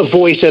give them a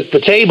voice at the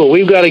table.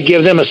 We've got to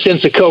give them a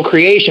sense of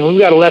co-creation. We've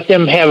got to let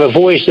them have a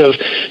voice of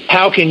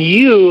how can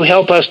you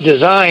help us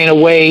design a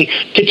way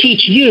to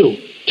teach you,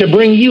 to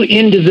bring you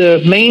into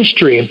the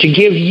mainstream, to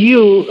give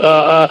you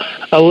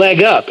a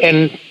leg up.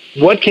 And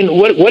what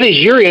is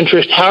your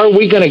interest? How are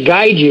we going to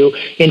guide you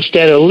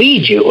instead of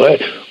lead you?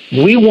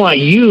 We want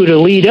you to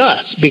lead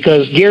us,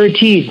 because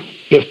guaranteed,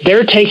 if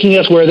they're taking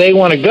us where they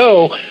want to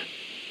go,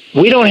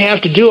 we don't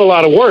have to do a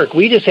lot of work.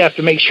 We just have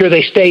to make sure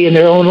they stay in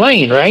their own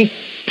lane, right?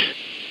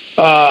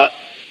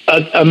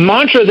 A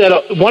mantra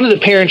that one of the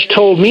parents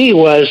told me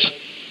was,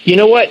 you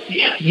know what?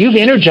 You've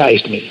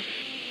energized me.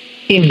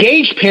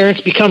 Engaged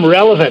parents become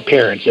relevant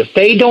parents. If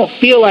they don't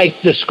feel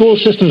like the school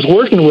system's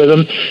working with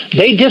them,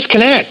 they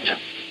disconnect.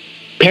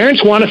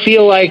 Parents want to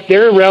feel like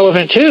they're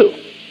relevant too.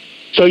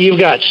 So you've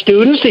got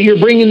students that you're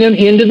bringing them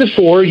into the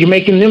fore, you're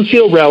making them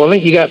feel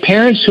relevant. You got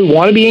parents who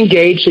want to be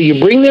engaged, so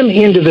you bring them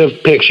into the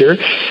picture.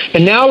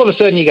 And now all of a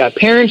sudden you got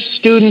parents,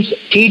 students,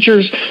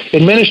 teachers,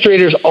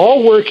 administrators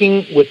all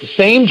working with the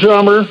same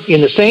drummer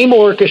in the same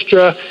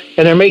orchestra,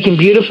 and they're making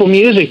beautiful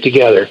music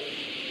together.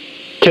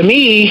 To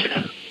me,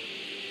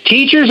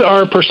 teachers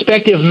are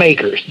perspective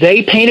makers.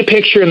 They paint a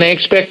picture and they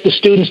expect the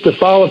students to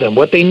follow them.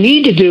 What they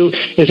need to do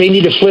is they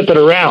need to flip it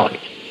around.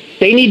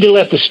 They need to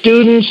let the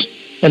students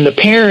and the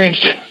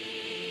parents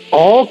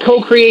all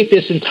co-create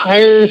this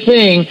entire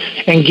thing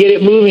and get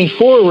it moving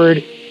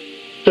forward.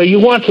 So you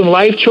want some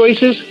life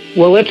choices?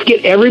 Well, let's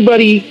get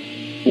everybody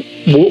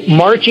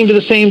marching to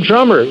the same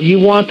drummer.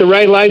 You want the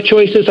right life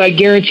choices? I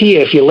guarantee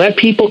you, if you let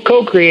people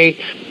co-create,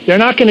 they're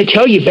not going to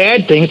tell you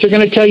bad things. They're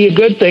going to tell you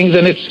good things,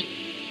 and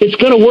it's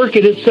going to work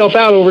itself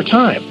out over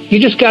time. You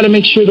just got to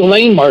make sure the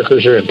lane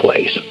markers are in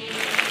place.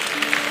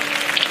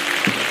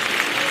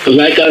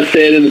 Like I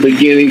said in the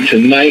beginning,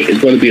 tonight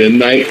is going to be a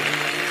night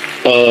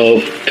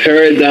of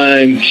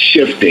paradigm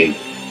shifting.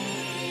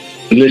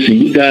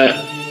 Listen, you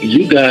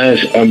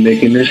guys are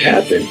making this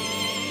happen.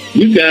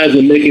 You guys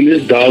are making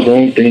this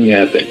doggone thing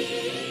happen.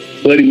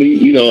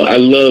 Buddy, I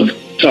love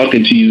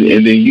talking to you,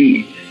 and then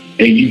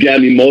you got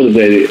me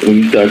motivated when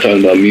you started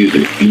talking about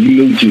music. You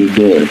knew what you were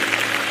doing.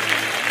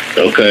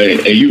 Okay?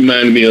 And you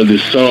reminded me of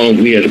this song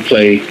we had to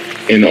play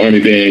in the Army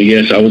band.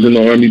 Yes, I was in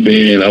the Army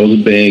band. I was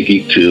a band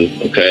geek too.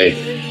 Okay?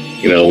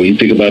 When you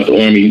think about the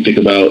Army, you think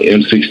about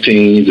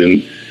M16s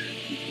and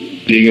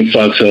digging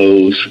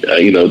foxholes.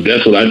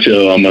 That's what I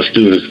tell all my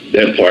students,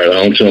 that part.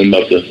 I don't tell them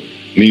about the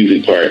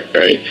music part,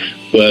 right?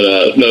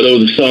 But, no, there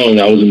was a song.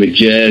 I was in the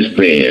jazz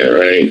band,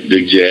 right?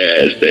 The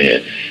jazz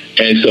band.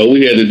 And so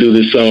we had to do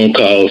this song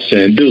called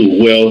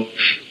Sandu. Well,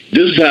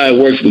 this is how it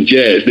works with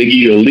jazz. They give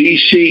you a lead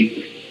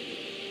sheet,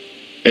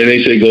 and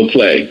they say, go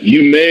play.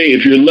 You may,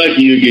 if you're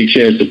lucky, you get a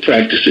chance to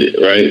practice it,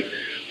 right?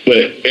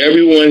 But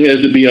everyone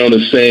has to be on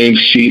the same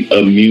sheet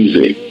of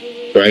music,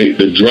 right?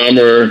 The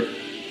drummer,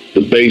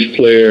 the bass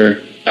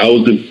player. I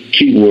was the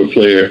keyboard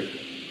player.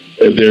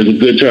 If there's a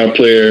guitar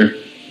player,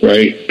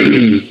 right?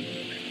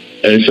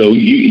 And so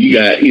you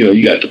got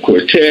the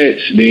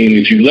quartets. Then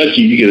if you're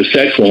lucky, you get a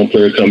saxophone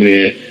player coming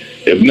in.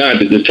 If not,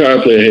 the guitar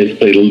player has to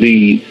play the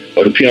lead,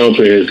 or the piano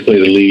player has to play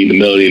the lead, the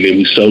melody, and then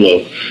we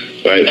solo,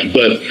 right?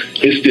 But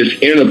it's this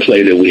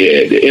interplay that we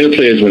had. The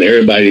interplay is when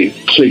everybody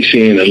clicks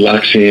in and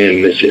locks in,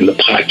 and it's in the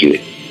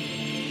pocket.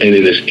 And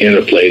then it's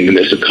interplay, and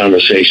then it's a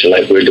conversation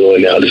like we're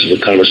doing now. This is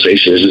a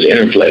conversation. This is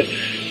interplay.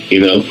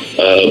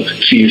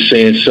 She's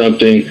saying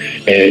something,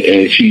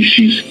 and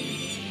she's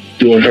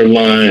doing her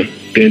line.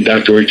 Then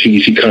Dr.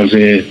 Ortiz, he comes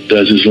in,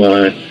 does his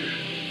line,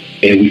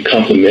 and we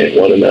compliment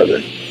one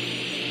another.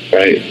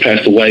 Right?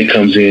 Pastor White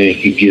comes in,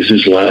 he gives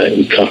his line,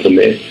 we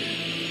compliment,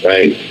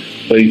 right?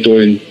 Buddy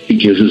Thornton, he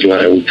gives his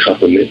line, we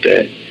compliment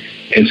that.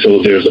 And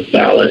so there's a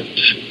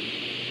balance.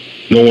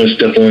 No one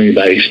steps on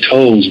anybody's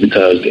toes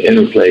because the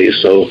interplay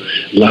is so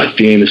locked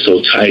in, it's so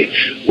tight.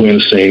 We're on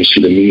the same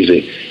sheet of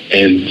music.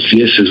 And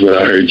this is what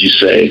I heard you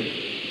say,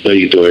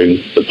 Buddy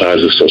Thornton, the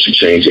positive social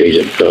change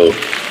agent, so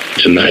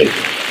tonight.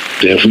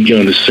 That if we get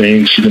on the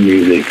same sheet of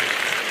music,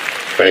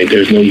 right,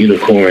 there's no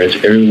unicorns.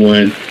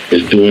 Everyone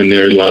is doing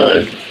their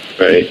line.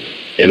 Right,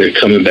 and they're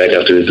coming back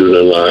after they do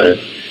their line,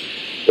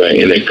 right,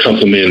 and they're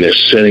complimenting, they're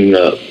setting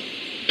up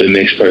the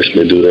next person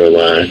to do their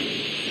line,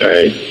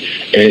 right,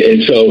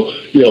 and so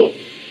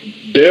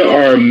there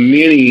are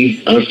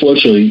many,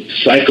 unfortunately,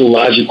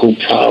 psychological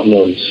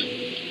problems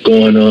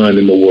going on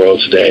in the world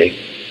today,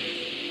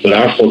 but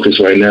our focus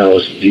right now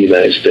is the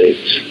United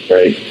States,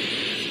 right,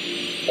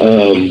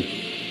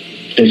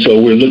 and so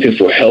we're looking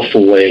for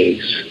helpful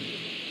ways,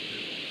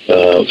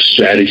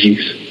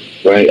 strategies,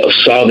 right, of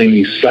solving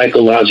these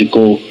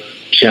psychological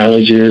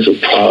challenges or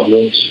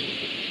problems,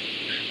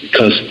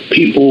 because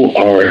people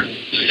are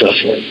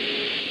suffering.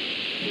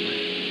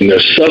 And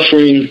they're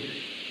suffering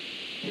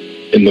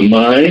in the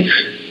mind,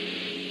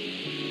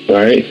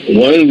 right?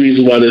 One of the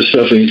reasons why they're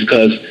suffering is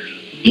because,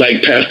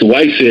 like Pastor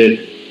White said,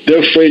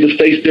 they're afraid to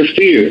face their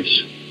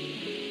fears,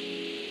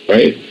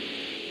 right?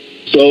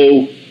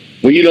 So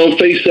when you don't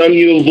face something,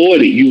 you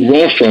avoid it. You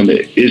run from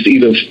it. It's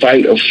either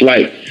fight or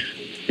flight.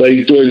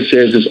 Buddy Thornton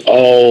says this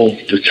all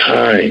the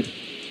time.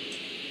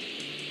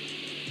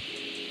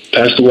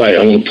 Pastor White,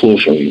 I want to pull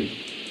from you.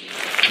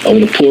 I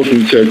want to pull from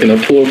you, sir. Can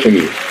I pull from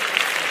you?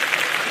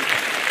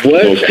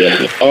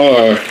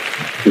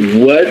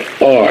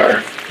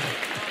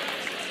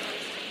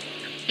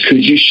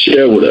 Could you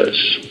share with us?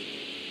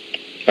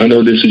 I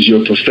know this is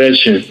your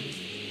profession,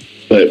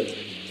 but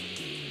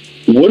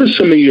what are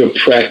some of your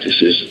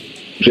practices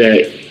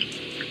that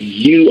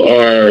you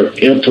are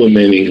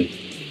implementing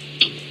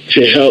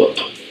to help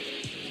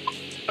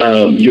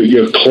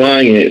your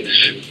clients,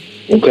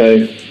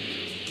 okay,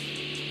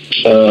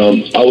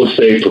 I would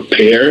say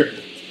prepare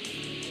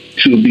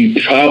to be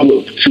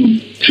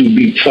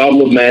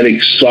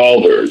problematic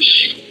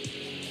solvers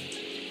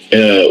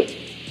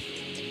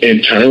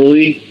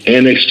internally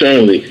and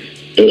externally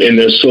in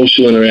their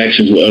social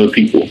interactions with other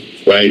people,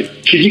 right?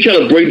 Could you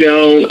kind of break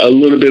down a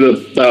little bit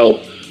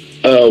about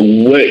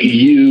what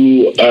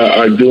you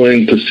are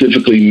doing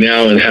specifically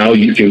now and how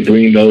you can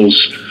bring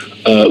those,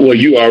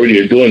 you already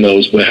are doing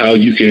those, but how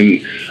you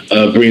can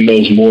bring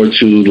those more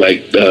to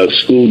like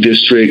school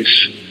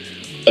districts,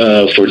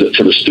 for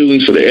the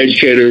students, for the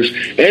educators,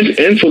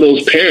 and for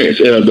those parents,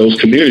 those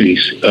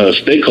communities,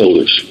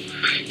 stakeholders,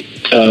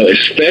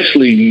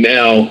 especially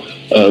now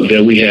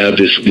that we have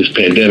this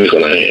pandemic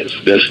on our hands.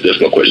 That's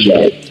my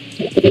question.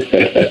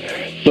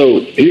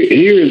 So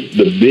here's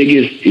the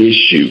biggest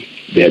issue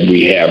that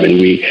we have, and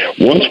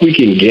once we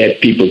can get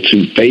people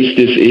to face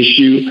this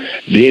issue,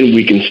 then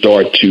we can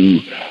start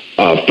to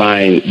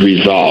find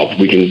resolve.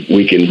 We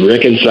can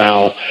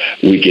reconcile.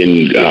 We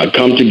can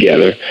come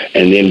together,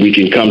 and then we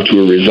can come to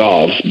a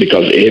resolve.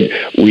 Because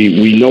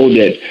we know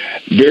that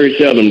very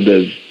seldom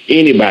does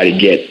anybody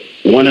get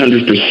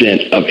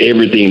 100% of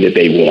everything that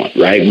they want,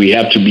 right? We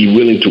have to be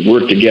willing to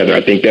work together. I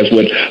think that's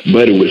what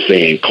Buddy was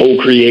saying,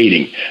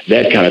 co-creating,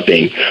 that kind of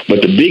thing.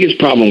 But the biggest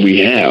problem we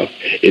have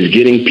is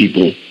getting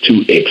people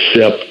to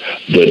accept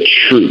the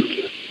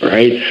truth,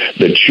 right?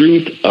 The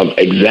truth of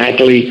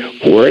exactly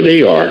where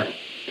they are,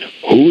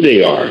 who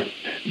they are,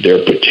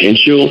 their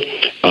potential,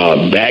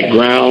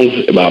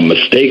 backgrounds, about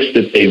mistakes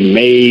that they've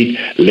made,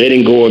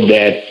 letting go of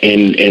that,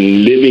 and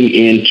living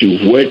into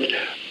what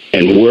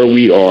and where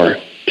we are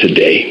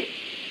today.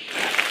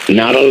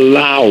 Not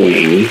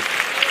allowing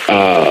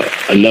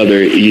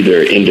another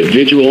either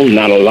individual,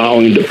 not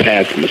allowing the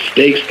past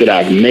mistakes that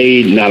I've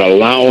made, not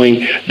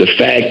allowing the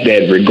fact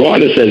that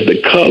regardless of the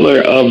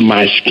color of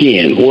my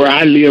skin, where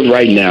I live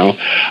right now,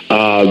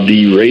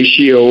 the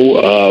ratio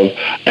of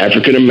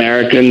African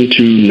American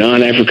to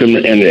non-African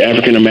and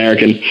African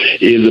American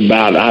is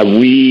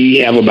we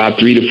have about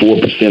 3 to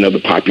 4% of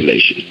the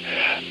population.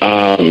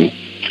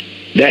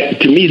 That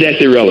to me, that's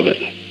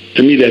irrelevant.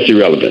 To me, that's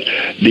irrelevant.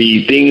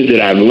 The things that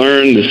I've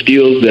learned, the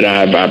skills that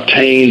I've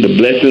obtained, the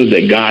blessings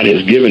that God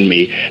has given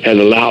me has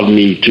allowed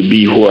me to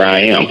be where I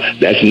am.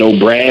 That's no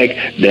brag.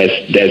 That's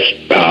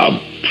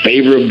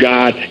favor of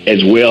God,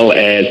 as well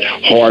as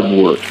hard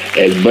work.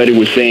 As Buddy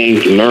was saying,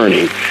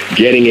 learning,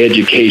 getting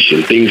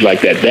education, things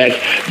like that.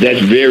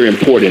 That's very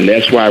important.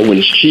 That's why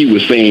when she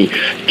was saying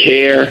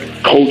care,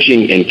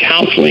 coaching, and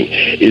counseling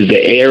is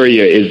the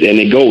area, and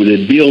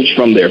it builds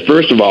from there.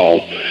 First of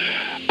all,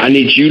 I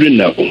need you to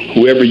know,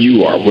 whoever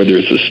you are, whether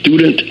it's a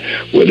student,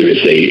 whether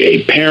it's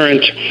a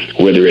parent,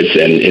 whether it's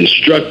an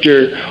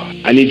instructor,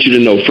 I need you to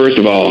know, first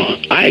of all,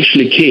 I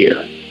actually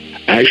care.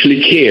 I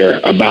actually care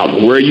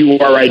about where you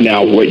are right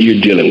now, what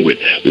you're dealing with.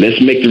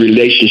 Let's make the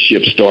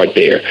relationship start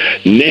there.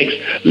 Next,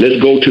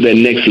 let's go to that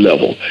next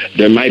level.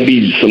 There might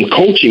be some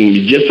coaching,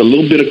 just a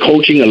little bit of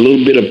coaching, a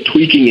little bit of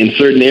tweaking in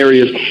certain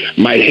areas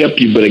might help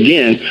you. But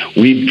again,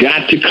 we've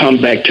got to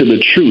come back to the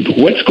truth.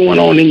 What's going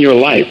on in your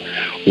life?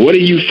 What are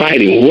you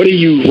fighting? What did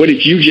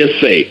you just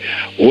say?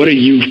 What are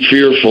you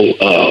fearful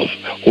of?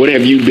 What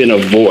have you been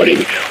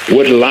avoiding?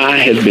 What lie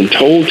has been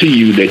told to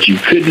you that you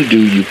couldn't do,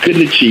 you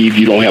couldn't achieve,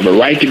 you don't have a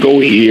right to go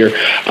here,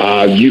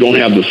 you don't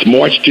have the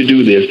smarts to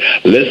do this?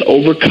 Let's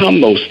overcome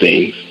those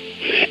things.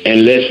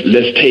 And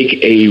let's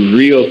take a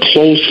real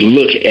close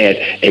look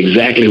at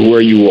exactly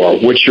where you are.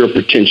 What's your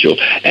potential?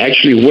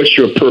 Actually, what's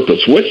your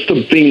purpose? What's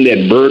the thing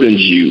that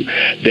burdens you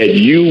that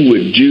you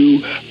would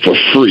do for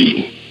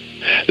free?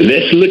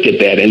 Let's look at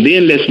that, and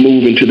then let's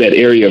move into that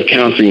area of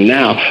counseling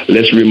now.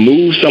 Let's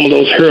remove some of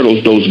those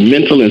hurdles, those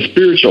mental and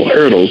spiritual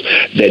hurdles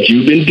that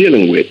you've been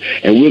dealing with.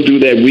 And we'll do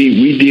that.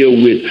 We deal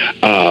with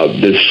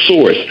the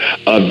source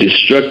of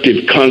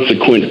destructive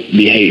consequent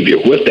behavior.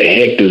 What the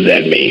heck does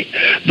that mean?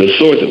 The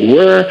source,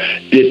 where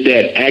did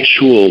that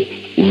actual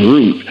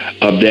root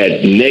of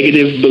that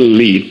negative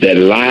belief, that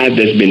lie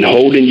that's been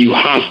holding you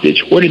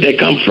hostage, where did that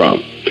come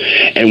from?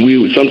 And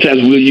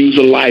sometimes we'll use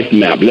a life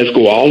map. Let's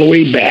go all the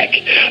way back.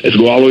 Let's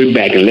go all the way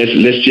back, and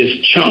let's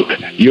just chunk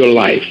your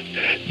life,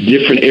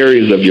 different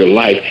areas of your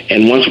life.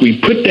 And once we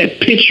put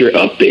that picture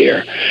up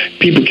there,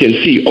 people can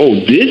see, oh,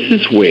 this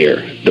is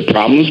where the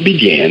problems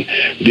began.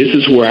 This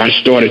is where I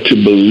started to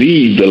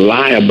believe the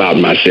lie about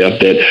myself,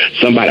 that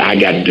I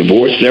got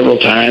divorced several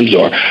times,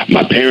 or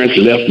my parents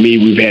left me.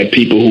 We've had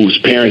people whose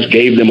parents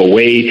gave them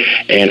away,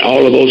 and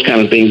all of those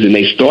kind of things. And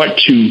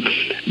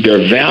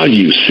their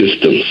value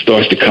system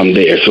starts to come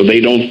there. So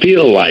they don't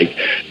feel like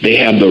they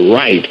have the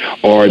right,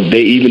 or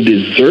they even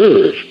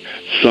deserve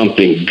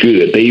something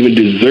good. They even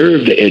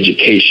deserve the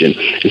education.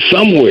 And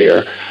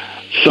somewhere,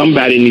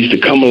 somebody needs to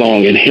come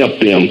along and help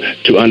them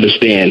to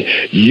understand.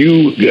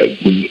 Excuse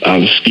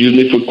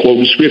me for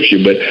quoting scripture,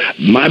 but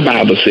my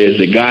Bible says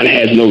that God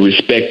has no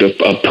respect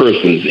of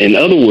persons. In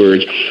other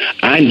words,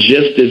 I'm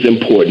just as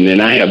important,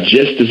 and I have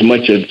just as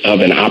much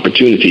of an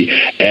opportunity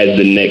as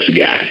the next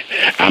guy.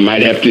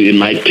 It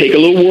might take a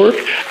little work.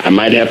 I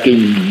might have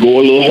to go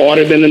a little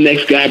harder than the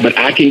next guy, but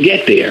I can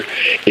get there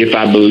if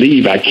I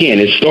believe I can.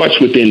 It starts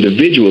with the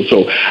individual.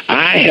 So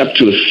I have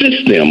to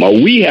assist them, or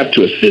we have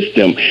to assist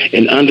them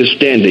in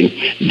understanding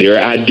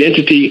their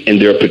identity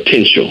and their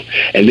potential,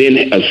 and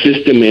then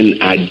assist them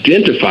in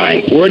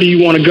identifying where do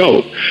you want to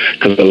go,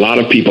 because a lot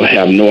of people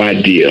have no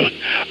idea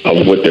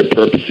of what their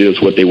purpose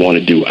is, what they want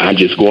to do. I'm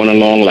just going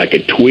along like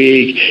a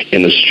twig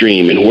in a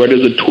stream, and where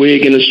does a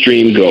twig in a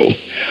stream go?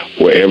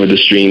 Wherever the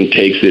stream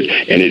takes it,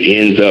 and it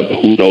ends up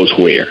who knows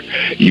where.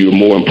 You're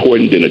more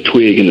important than a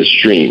twig in the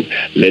stream.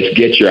 Let's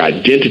get your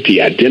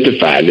identity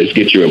identified. Let's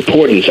get your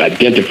importance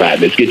identified.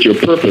 Let's get your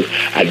purpose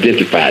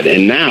identified.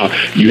 And now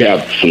you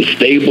have some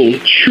stable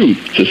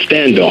truth to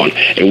stand on,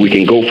 and we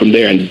can go from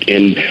there, and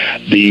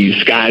the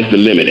sky's the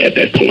limit at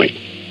that point.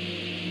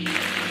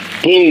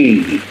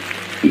 Boom.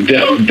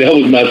 That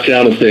was my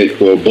sound effect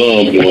for a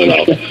bomb going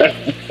off.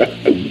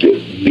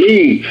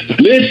 Boom.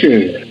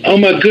 Listen, oh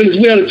my goodness,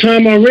 we're out of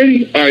time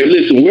already? All right,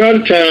 listen, we're out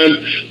of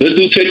time. Let's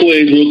do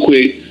takeaways real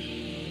quick.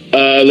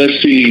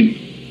 Let's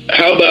see.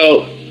 How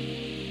about,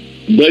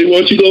 Buddy, why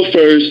don't you go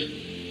first?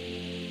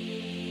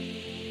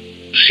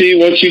 She,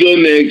 why don't you go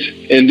next?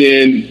 And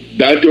then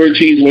Dr.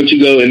 Ortiz, why don't you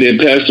go? And then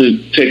Pastor,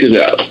 take us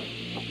out.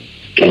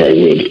 All right,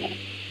 will do.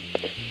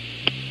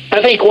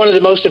 I think one of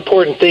the most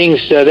important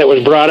things that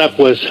was brought up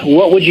was,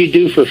 what would you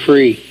do for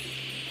free?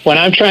 When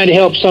I'm trying to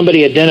help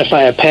somebody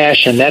identify a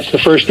passion, that's the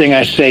first thing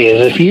I say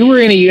is, if you were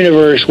in a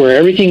universe where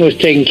everything was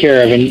taken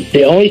care of and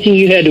the only thing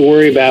you had to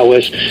worry about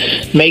was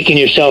making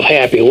yourself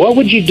happy, what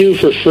would you do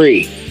for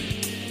free?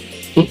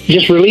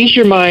 Just release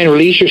your mind,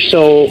 release your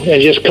soul,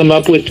 and just come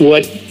up with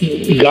what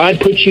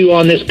God put you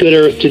on this good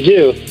earth to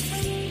do.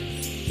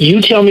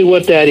 You tell me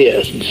what that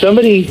is.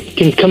 Somebody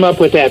can come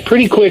up with that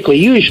pretty quickly,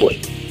 usually.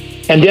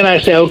 And then I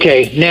say,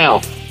 okay, now,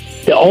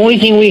 the only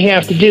thing we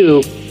have to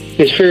do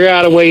is figure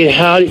out a way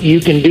how you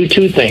can do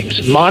two things.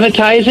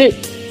 Monetize it,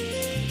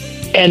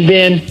 and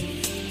then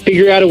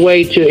figure out a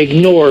way to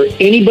ignore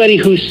anybody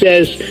who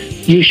says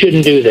you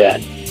shouldn't do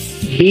that.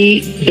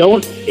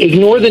 Don't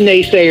ignore the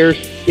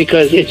naysayers,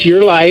 because it's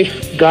your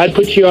life. God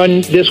puts you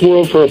on this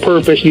world for a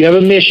purpose. You have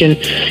a mission,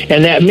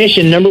 and that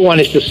mission, number one,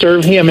 is to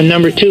serve Him, and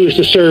number two is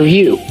to serve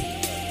you.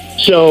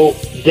 So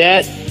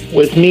that,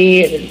 with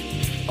me,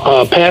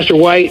 Pastor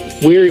White,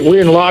 we're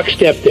in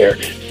lockstep there.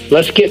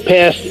 let's get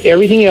past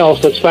everything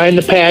else. Let's find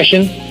the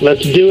passion.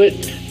 Let's do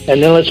it.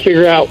 And then let's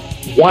figure out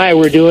why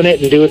we're doing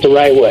it and do it the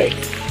right way.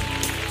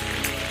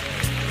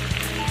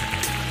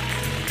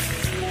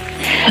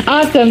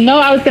 Awesome. No,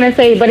 I was going to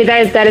say, but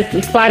that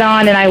is spot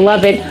on, and I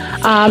love it.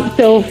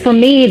 So for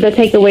me, the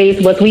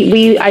takeaways was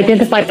we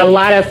identified a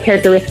lot of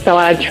characteristics, a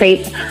lot of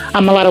traits,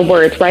 a lot of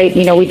words, right?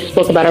 You know, we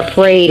spoke about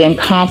afraid and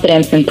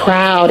confidence and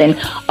proud and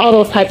all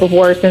those type of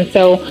words. And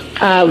so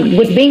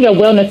with being a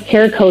wellness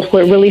care coach,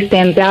 what really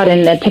stands out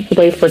and the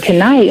takeaway for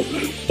tonight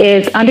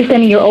is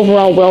understanding your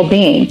overall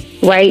well-being,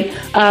 right?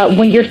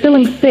 When you're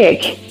feeling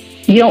sick,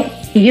 you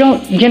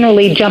don't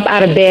generally jump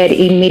out of bed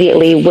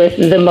immediately with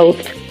the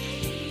most,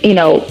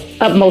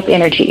 utmost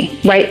energy,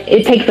 right?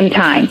 It takes some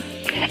time.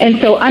 And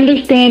so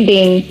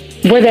understanding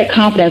where that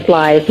confidence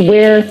lies,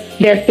 where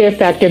their fear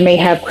factor may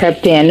have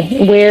crept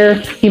in,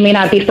 where you may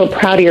not be so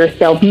proud of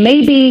yourself,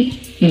 maybe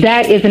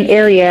that is an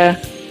area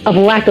of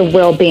lack of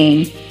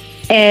well-being.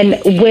 And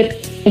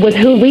with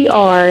who we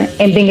are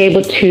and being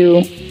able to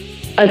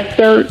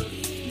assert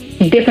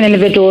different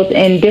individuals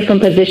in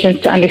different positions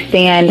to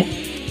understand,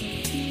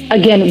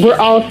 again, we're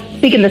all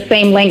speaking the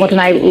same language. And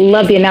I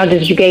love the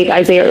analogies you gave,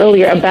 Isaiah,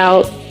 earlier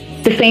about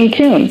the same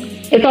tune.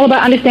 It's all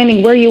about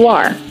understanding where you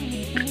are.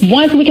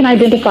 Once we can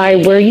identify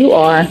where you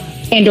are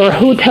and or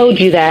who told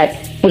you that,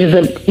 which is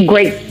a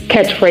great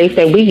catchphrase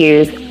that we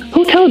use,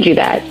 who told you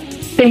that,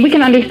 then we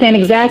can understand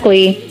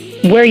exactly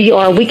where you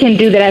are. We can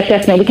do that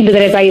assessment. We can do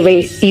that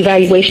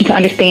evaluation to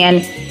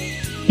understand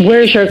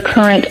where's your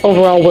current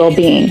overall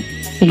well-being.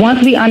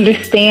 Once we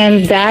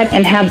understand that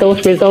and have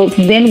those results,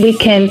 then we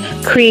can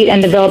create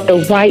and develop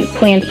the right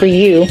plan for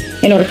you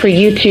in order for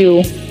you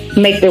to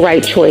make the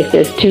right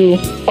choices, to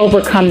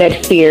overcome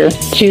that fear,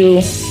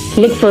 to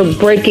look for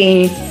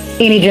breaking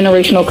any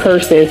generational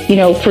curses,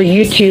 for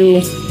you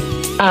to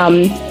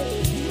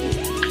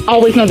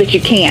always know that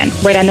you can,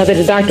 right? I know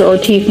that Dr.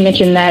 Ortiz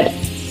mentioned that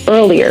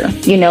earlier,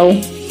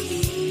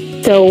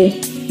 So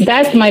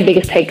that's my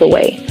biggest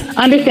takeaway.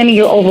 Understanding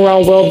your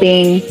overall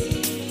well-being,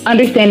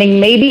 understanding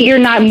maybe you're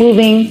not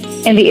moving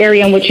in the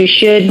area in which you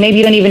should. Maybe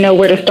you don't even know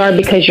where to start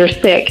because you're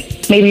sick.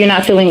 Maybe you're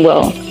not feeling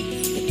well.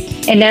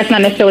 And that's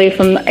not necessarily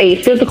from a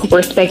physical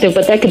perspective,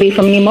 but that could be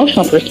from an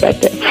emotional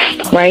perspective,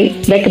 right?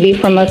 That could be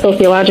from a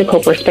sociological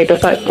perspective,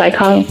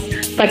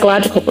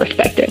 psychological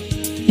perspective.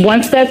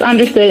 Once that's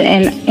understood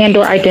and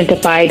or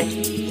identified,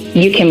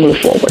 you can move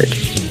forward.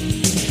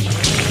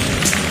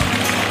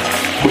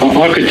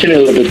 I'll continue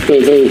a little bit. So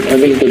I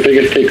think the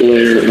biggest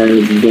takeaway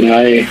that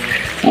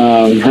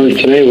I heard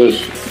today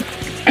was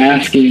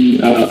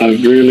asking a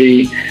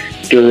really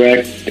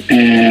direct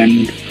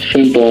and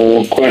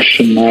simple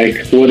question like,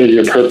 what is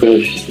your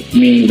purpose,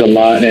 means a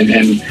lot and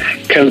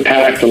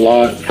impacts a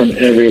lot from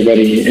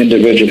everybody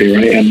individually,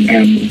 right?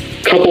 And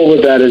coupled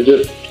with that is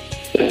just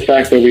the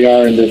fact that we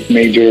are in this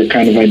major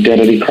kind of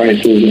identity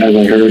crisis, as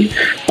I heard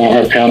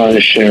our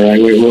panelists share, right?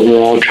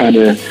 We're all trying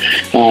to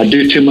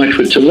do too much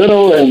with too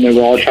little, and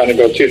we're all trying to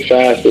go too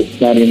fast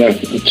with not enough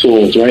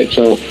tools, right?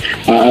 So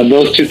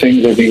those two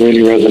things I think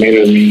really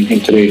resonated with me in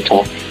today's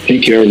talk.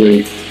 Thank you,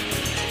 everybody.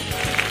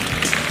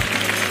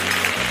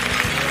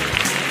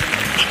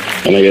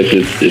 And I guess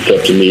it's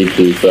up to me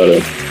to sort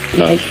of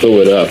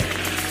sew it up.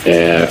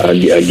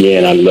 And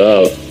again, I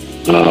love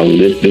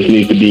this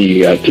needs to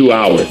be 2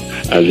 hours,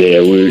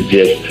 Isaiah. We're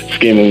just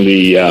skimming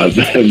the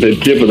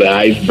tip of the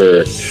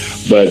iceberg,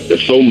 but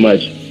so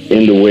much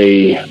in the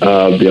way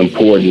of the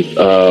importance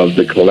of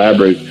the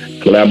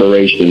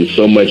collaboration,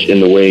 so much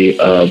in the way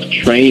of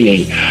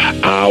training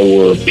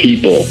our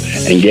people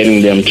and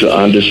getting them to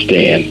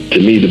understand. To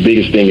me, the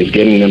biggest thing is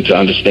getting them to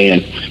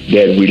understand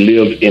that we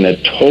live in a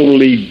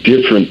totally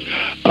different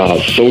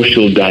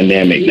social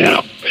dynamic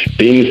now.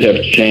 Things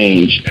have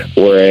changed,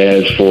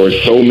 whereas for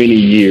so many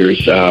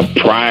years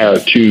prior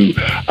to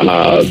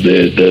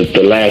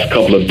the last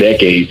couple of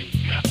decades,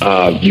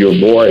 your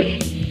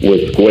voice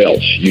was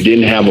squelched. You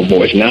didn't have a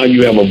voice. Now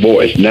you have a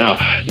voice. Now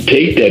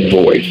take that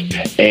voice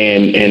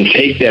and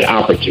take that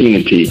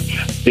opportunity.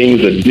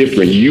 Things are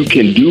different. You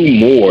can do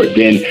more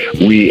than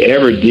we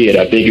ever did.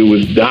 I think it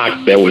was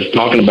Doc that was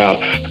talking about,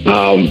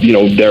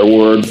 there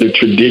were the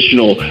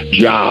traditional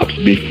jobs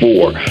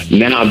before.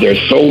 Now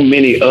there's so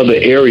many other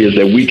areas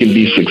that we can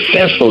be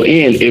successful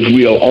in if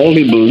we'll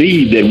only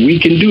believe that we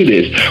can do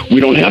this. We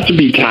don't have to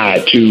be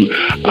tied to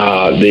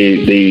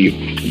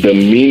the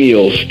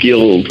menial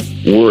skilled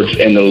works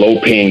and the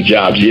low-paying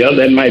jobs. Yeah,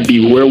 that might be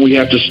where we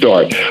have to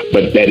start,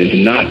 but that is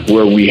not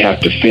where we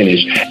have to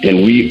finish.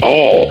 And we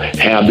all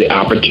have the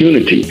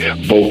opportunity.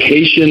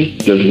 Vocation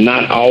does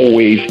not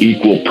always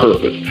equal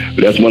purpose.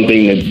 But that's one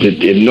thing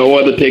that no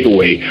other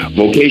takeaway.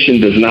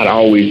 Vocation does not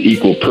always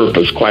equal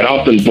purpose. Quite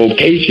often,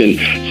 vocation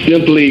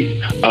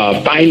simply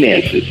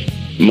finances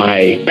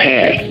my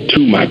path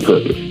to my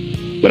purpose.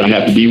 But I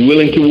have to be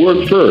willing to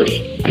work first.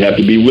 I have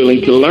to be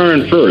willing to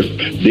learn first.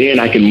 Then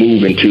I can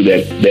move into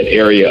that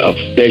area of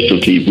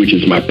specialty, which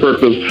is my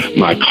purpose,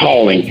 my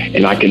calling,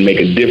 and I can make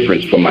a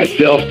difference for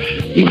myself,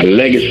 my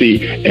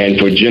legacy, and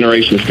for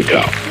generations to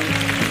come.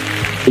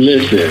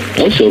 Listen,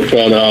 I'm so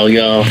proud of all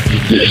y'all.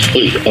 This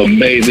was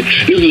amazing.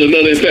 This is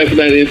another Impact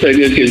Night Impact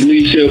Education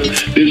Leadership.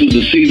 This was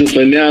the season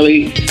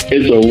finale.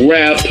 It's a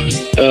wrap.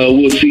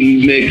 We'll see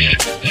you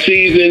next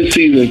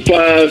season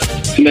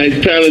 5. Tonight's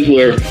panelists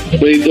were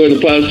Wade Thornton,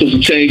 the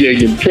Positive Change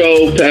Agent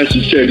Pro,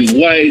 Pastor Shirley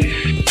White,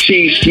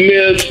 Chief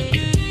Smith,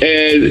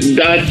 and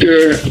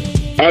Dr.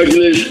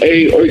 Argenis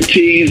A.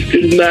 Ortiz.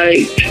 Good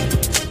night.